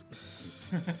excuse.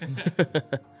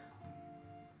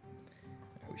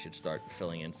 We should start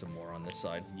filling in some more on this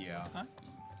side. Yeah. Huh?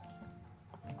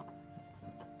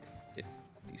 If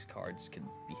these cards can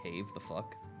behave the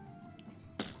fuck.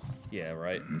 Yeah,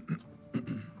 right.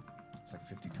 It's like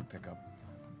 52 pickup.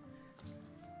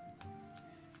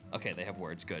 Okay, they have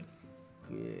words. Good.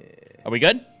 Are we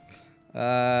good?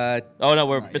 Oh no,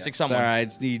 we're missing someone. Sorry, I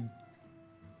just need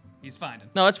He's finding.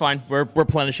 No, that's fine. We're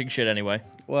replenishing shit anyway.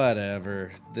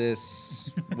 whatever. This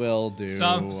will do.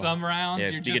 Some rounds Yeah,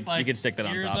 you're you just can- like, you can stick that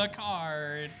on here's top." a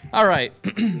card. All right,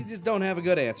 You just don't have a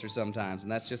good answer sometimes,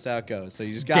 and that's just how it goes. So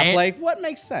you just gotta Dan- play what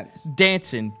makes sense.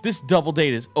 dancing. This double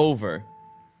date is over.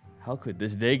 How could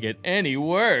this day get any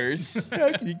worse?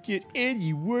 How can it get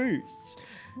any worse?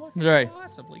 What All right,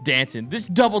 possibly? dancing. This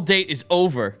double date is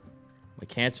over. My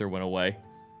cancer went away.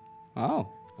 Oh,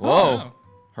 Whoa.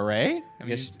 Hooray! I mean,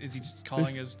 guess- is he just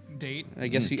calling his date? I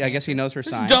guess he knows her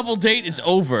This sign. double date is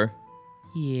over.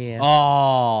 Yeah.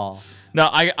 Oh, No,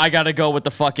 I gotta go with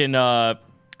the fucking I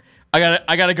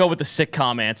gotta go with the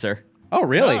sitcom answer. oh,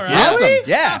 really? All right. Awesome. How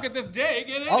Yeah, could this day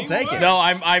get any I'll take it. worse? No,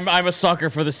 I'm a sucker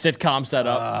for the sitcom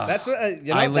setup. that's what I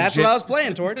that's what I was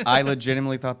playing toward. I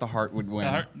legitimately thought the heart would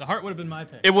win. The heart would have been my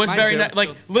pick. It was Mine very too. nice. Like,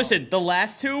 So- listen, the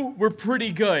last two were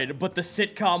pretty good, but the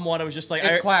sitcom one, I was just like,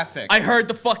 It's classic. I heard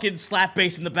the fucking slap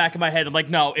bass in the back of my head. I'm like,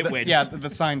 no, it wins. Yeah, the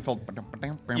Seinfeld.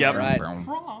 Yep. Right.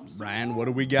 Proms. Ryan, what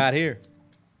do we got here?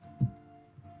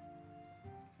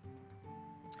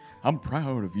 I'm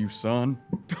proud of you, son.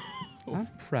 I'm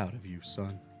proud of you,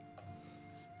 son.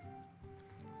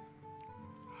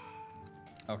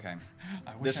 Okay.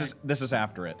 I wish This is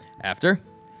after it. After,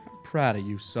 Proud of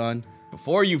you, son.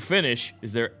 before you finish,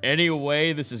 is there any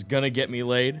way this is gonna get me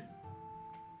laid?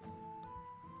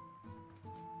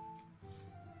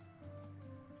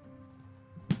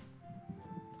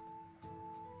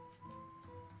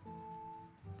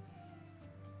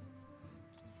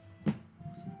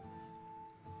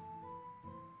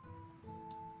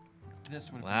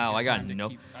 this would have Wow, been a I good got time to no-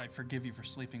 keep- I'd forgive you for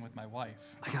sleeping with my wife.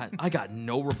 I got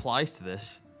no replies to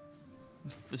this.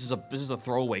 This is a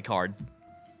throwaway card.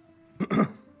 Is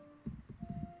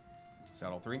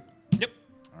that all three? Yep.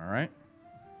 All right.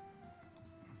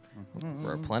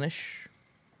 Replenish.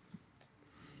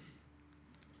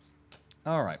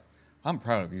 All right. I'm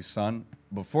proud of you, son.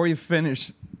 Before you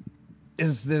finish,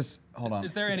 is this? Hold on.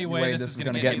 Is there any way this is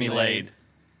gonna get me laid?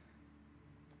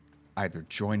 Either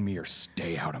join me or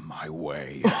stay out of my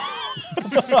way. All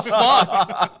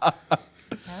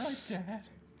right, Dad.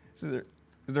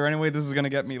 Is there any way this is gonna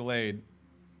get me laid?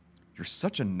 You're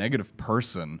such a negative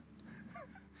person.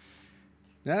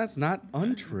 That's not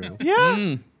untrue.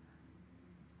 Yeah.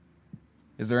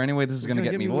 Is there any way this is gonna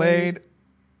get me laid?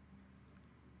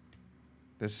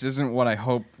 This isn't what I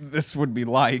hoped this would be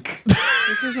like.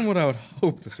 This isn't what I would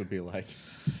hope this would be like.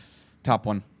 Top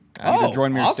one. Oh, Either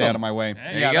join me or stay awesome. out of my way.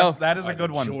 There you go. That is a good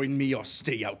one. Join me or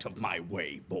stay out of my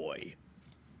way, boy.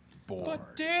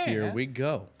 But Dad. Here we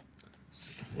go.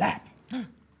 Slap.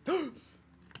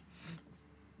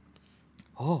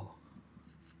 Oh.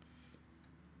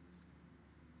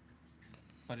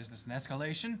 But is this an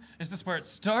escalation? Is this where it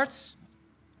starts?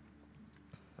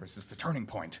 Or is this the turning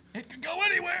point? It could go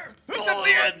anywhere except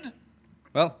the end.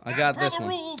 Well, I got As per this the one.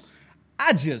 rules.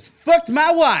 I just fucked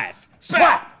my wife.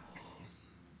 Slap.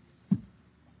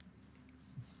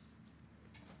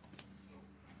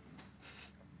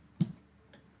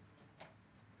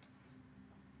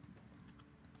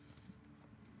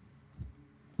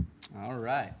 All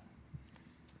right.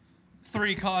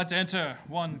 3 cards enter.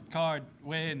 1 card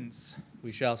wins.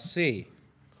 We shall see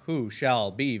who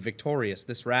shall be victorious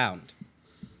this round.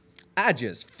 I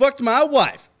just fucked my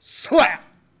wife. Slap.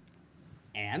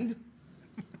 And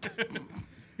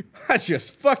I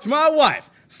just fucked my wife.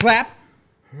 Slap.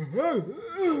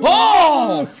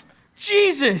 Oh,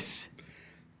 Jesus!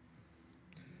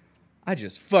 I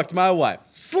just fucked my wife.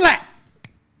 Slap.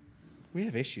 We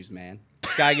have issues, man.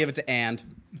 Gotta give it to and.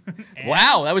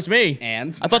 Wow, that was me.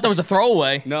 And. I thought that was a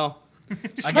throwaway. No.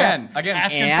 Again,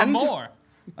 Asking And? for more.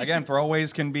 again,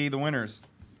 throwaways can be the winners.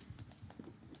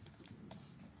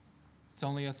 It's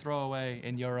only a throwaway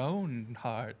in your own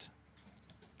heart.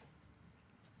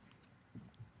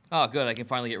 Oh, good. I can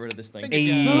finally get rid of this thing.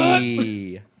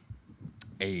 Ayy.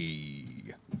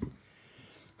 A.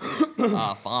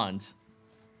 Ah, Fonz.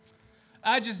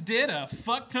 I just did a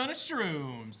fuck ton of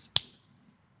shrooms.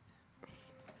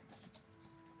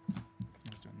 I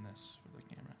was doing this for the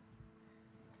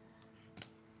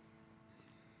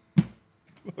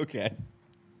camera. Okay.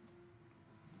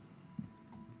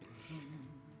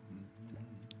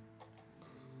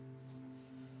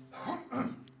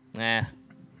 Nah.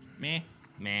 Me?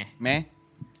 Meh. Meh.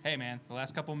 Hey, man. The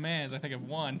last couple mehs, I think I've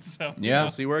won, so. Yeah.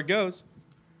 See where it goes.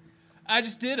 I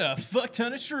just did a fuck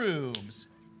ton of shrooms.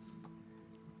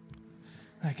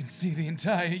 I can see the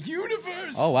entire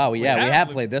universe. Oh, wow. Yeah, we have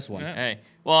looked- played this one. Yeah. Hey.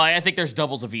 Well, I think there's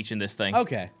doubles of each in this thing.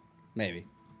 Okay. Maybe.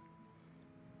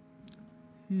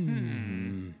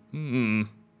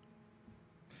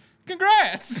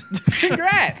 Congrats!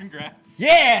 Congrats! Congrats.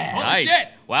 Yeah! Holy Nice. shit.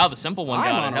 Wow, the simple one I'm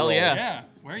got on it. a Hell roll. yeah. Yeah.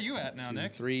 Where are you at now,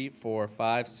 Nick? 3, 4,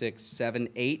 5, 6, 7,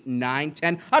 8, 9,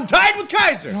 10. I'm tied with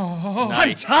Kaiser! I'm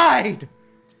Nice. tied!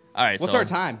 All right, What's so our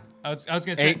time? I was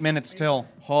gonna say. 8 minutes till.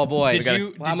 Oh, boy. Did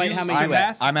you? Well, how many you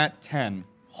surpass? at? I'm at 10.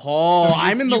 Oh,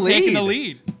 I'm in the You've lead. taken the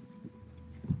lead.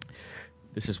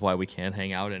 This is why we can't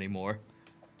hang out anymore.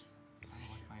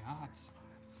 My odds.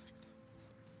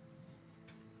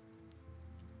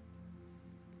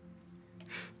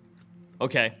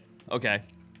 Okay. Okay.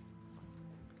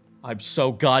 I'm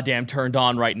so goddamn turned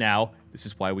on right now. This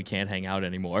is why we can't hang out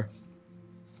anymore.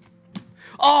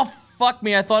 Oh, fuck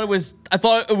me. I thought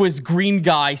it was green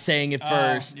guy saying it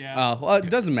first. Yeah. Oh, well, it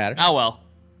doesn't matter. Oh well.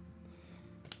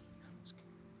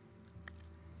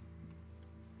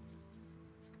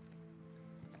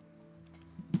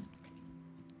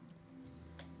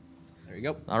 There you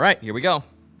go. All right, here we go.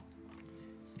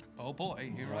 Oh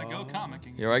boy, here I go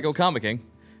comicking. Here I go comicking.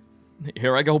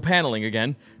 Here I go paneling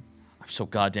again. I'm so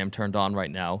goddamn turned on right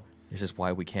now. This is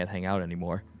why we can't hang out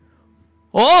anymore.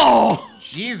 Oh!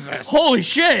 Jesus. Holy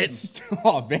shit!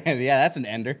 Oh, man. Yeah, that's an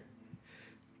ender.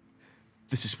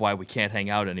 This is why we can't hang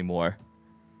out anymore.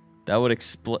 That would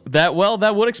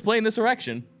explain this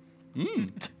erection.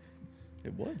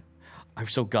 It would. I'm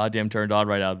so goddamn turned on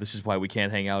right now. This is why we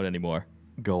can't hang out anymore.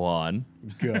 Go on.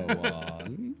 Go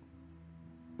on.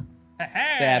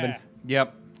 Stabbing.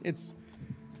 Yep. It's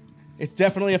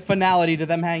definitely a finality to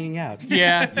them hanging out.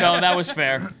 Yeah, no, that was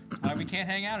fair. That's why we can't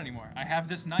hang out anymore. I have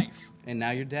this knife. And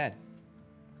now you're dead.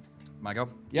 My go?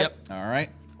 Yep. All right.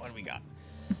 What do we got?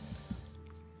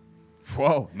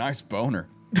 Whoa, nice boner.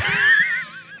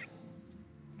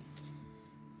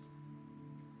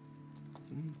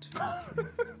 1, 2, 3,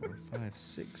 4, 5,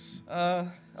 6,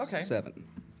 Okay. 7.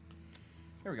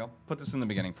 Here we go. Put this in the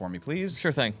beginning for me, please.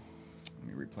 Sure thing. Let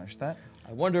me replenish that.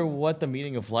 I wonder what the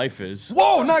meaning of life is.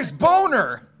 Whoa, nice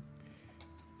boner!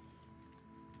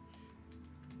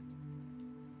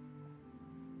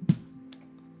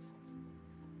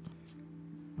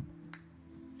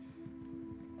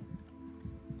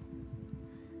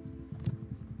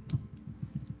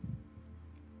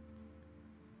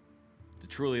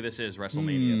 Truly, this is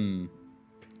WrestleMania.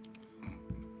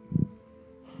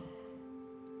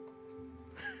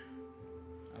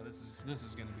 Oh, this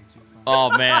is gonna be too fun.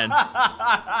 Oh man.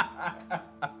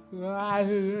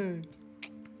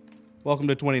 Welcome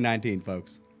to 2019,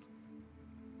 folks.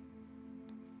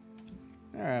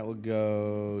 All right, we'll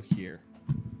go here.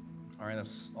 All right,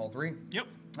 that's all three. Yep.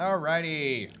 All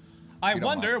righty. I don't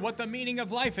wonder mind. what the meaning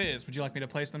of life is. Would you like me to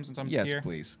place them since I'm Yes, here?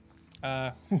 please.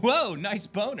 Whoa, nice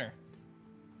boner.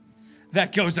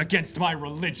 That goes against my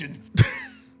religion.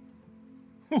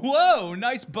 Whoa,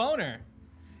 nice boner.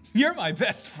 You're my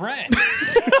best friend.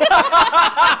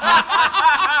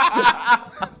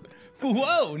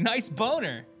 Whoa, nice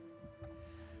boner.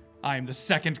 I am the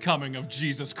second coming of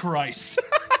Jesus Christ.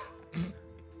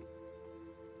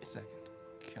 Second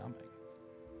coming.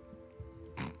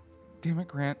 Damn it,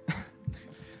 Grant.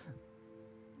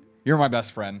 You're my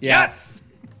best friend. Yeah. Yes!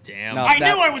 Damn. No. I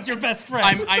That- knew I was your best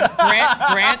friend. Grant,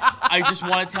 I just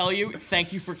want to tell you,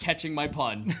 thank you for catching my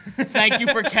pun. Thank you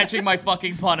for catching my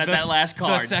fucking pun at that last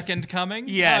card. The second coming?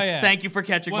 Yes, Oh, yeah. thank you for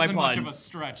catching Wasn't my much pun. of a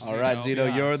stretch. All right, Zito, Zito,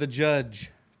 be you're honest. the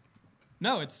judge.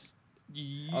 No, it's.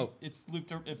 Oh. It's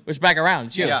looped. It's back around.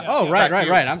 It's you. Yeah. Oh, Yeah, right, back to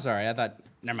you. right. I'm sorry. I thought.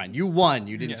 Never mind. You won.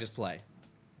 You didn't Yes. just play.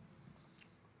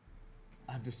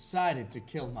 I've decided to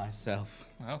kill myself.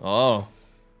 Oh.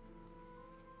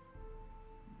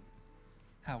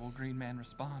 How will Green Man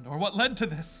respond? Or what led to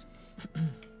this?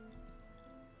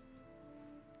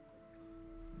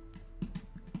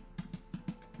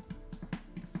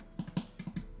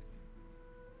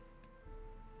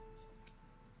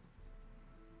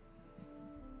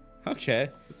 Okay,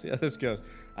 let's see how this goes.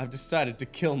 I've decided to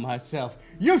kill myself.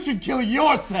 You should kill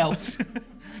yourself.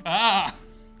 Ah!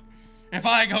 If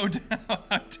I go down,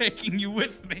 I'm taking you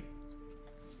with me.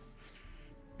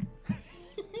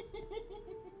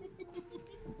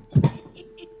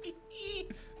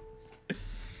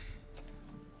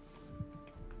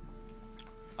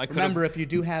 I could Remember, if you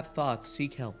do have thoughts,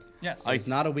 seek help. Yes. It's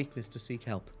not a weakness to seek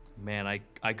help. Man,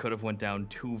 I could have went down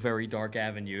two very dark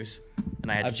avenues,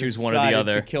 and I had I've to choose one or the decided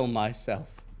other. to kill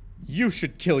myself. You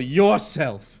should kill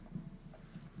yourself.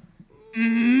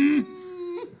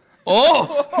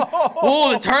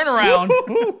 Oh, the turnaround.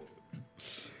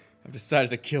 I've decided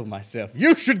to kill myself.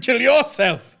 You should kill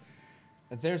yourself.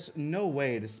 There's no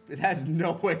way to. It has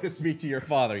no way to speak to your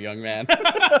father, young man.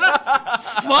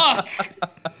 Fuck.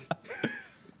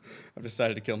 I've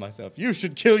decided to kill myself. You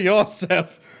should kill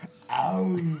yourself.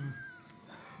 Ow.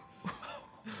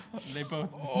 They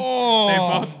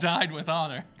both died with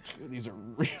honor. Dude, these are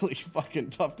really fucking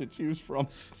tough to choose from.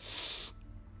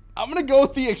 I'm gonna go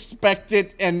with the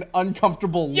expected and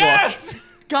uncomfortable look.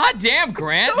 God damn,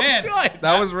 Grant. Man,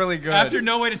 That was really good. after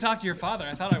no way to talk to your father,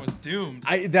 I thought I was doomed.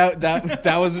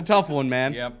 That was a tough one,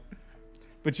 man. Yep.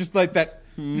 But just like that.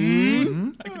 I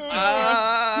could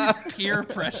see he's peer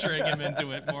pressuring him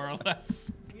into it, more or less.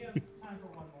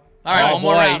 All right, Oh, one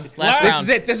more boy. round. Last This round. is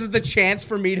it. This is the chance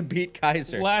for me to beat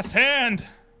Kaiser. Last hand.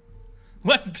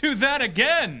 Let's do that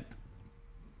again.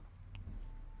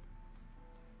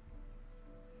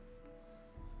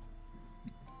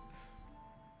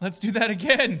 Let's do that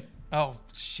again. Oh,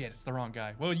 shit, it's the wrong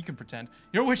guy. Well, you can pretend.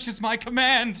 Your wish is my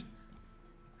command.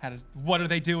 What are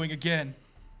they doing again?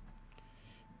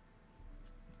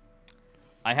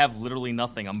 I have literally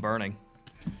nothing. I'm burning.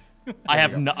 I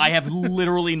have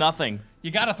literally nothing. You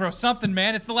gotta throw something,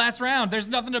 man. It's the last round. There's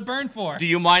nothing to burn for. Do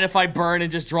you mind if I burn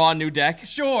and just draw a new deck?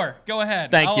 Sure, go ahead.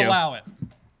 Thank I'll you. allow it.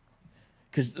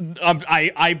 Because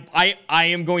I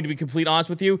am going to be completely honest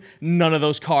with you. None of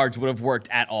those cards would have worked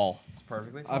at all. It's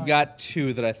perfectly fine. I've got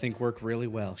two that I think work really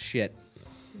well. Shit.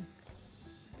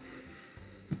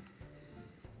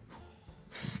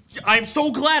 I'm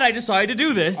so glad I decided to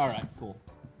do this. All right, cool.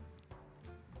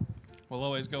 We'll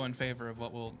always go in favor of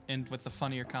what will end with the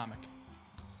funnier comic.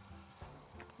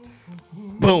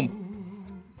 Boom.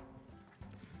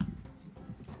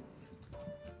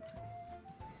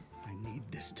 I need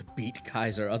this to beat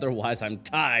Kaiser, otherwise I'm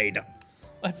tied.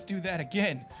 Let's do that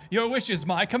again. Your wish is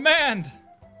my command.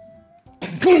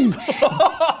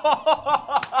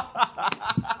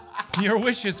 Your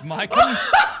wish is my command.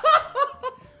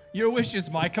 Your wish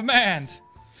is my command.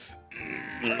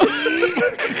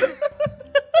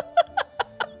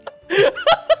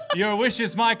 Your wish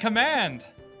is my command.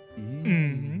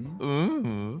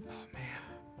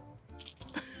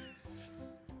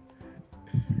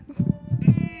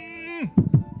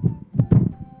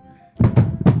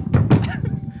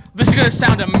 This is gonna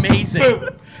sound amazing.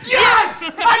 Yes!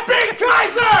 I beat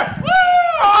Kaiser!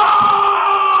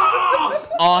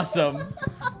 Awesome.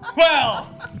 Well,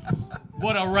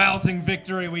 what a rousing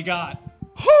victory we got.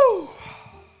 Whew.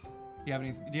 Do you have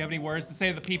any words to say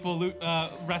to the people,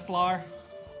 wrestler?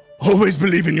 Always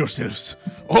believe in yourselves.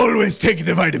 Always take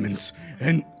the vitamins.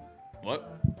 And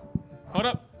What? Hold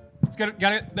up. Let's get it.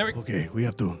 Got it. There we go. okay, we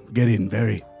have to get in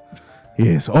very.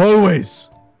 Yes, always.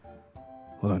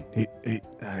 Hold on. Hey,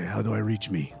 how do I reach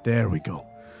me? There we go.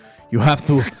 You have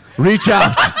to reach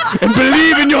out and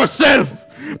believe in yourself.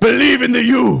 Believe in the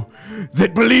you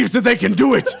that believes that they can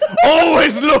do it.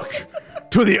 Always look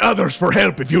to the others for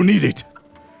help if you need it.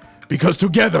 Because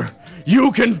together,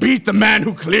 you can beat the man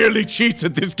who clearly cheats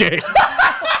at this game.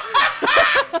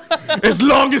 As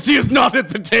long as he is not at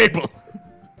the table.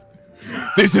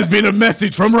 This has been a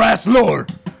message from Raslor,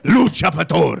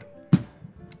 Luchapator.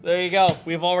 There you go.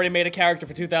 We've already made a character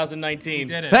for 2019.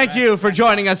 Did it. Thank you for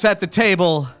joining us at the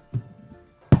table.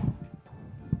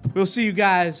 We'll see you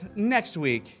guys next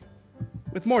week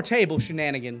with more table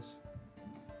shenanigans.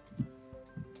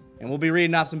 And we'll be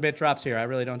reading off some bit drops here. I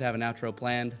really don't have an outro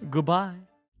planned. Goodbye.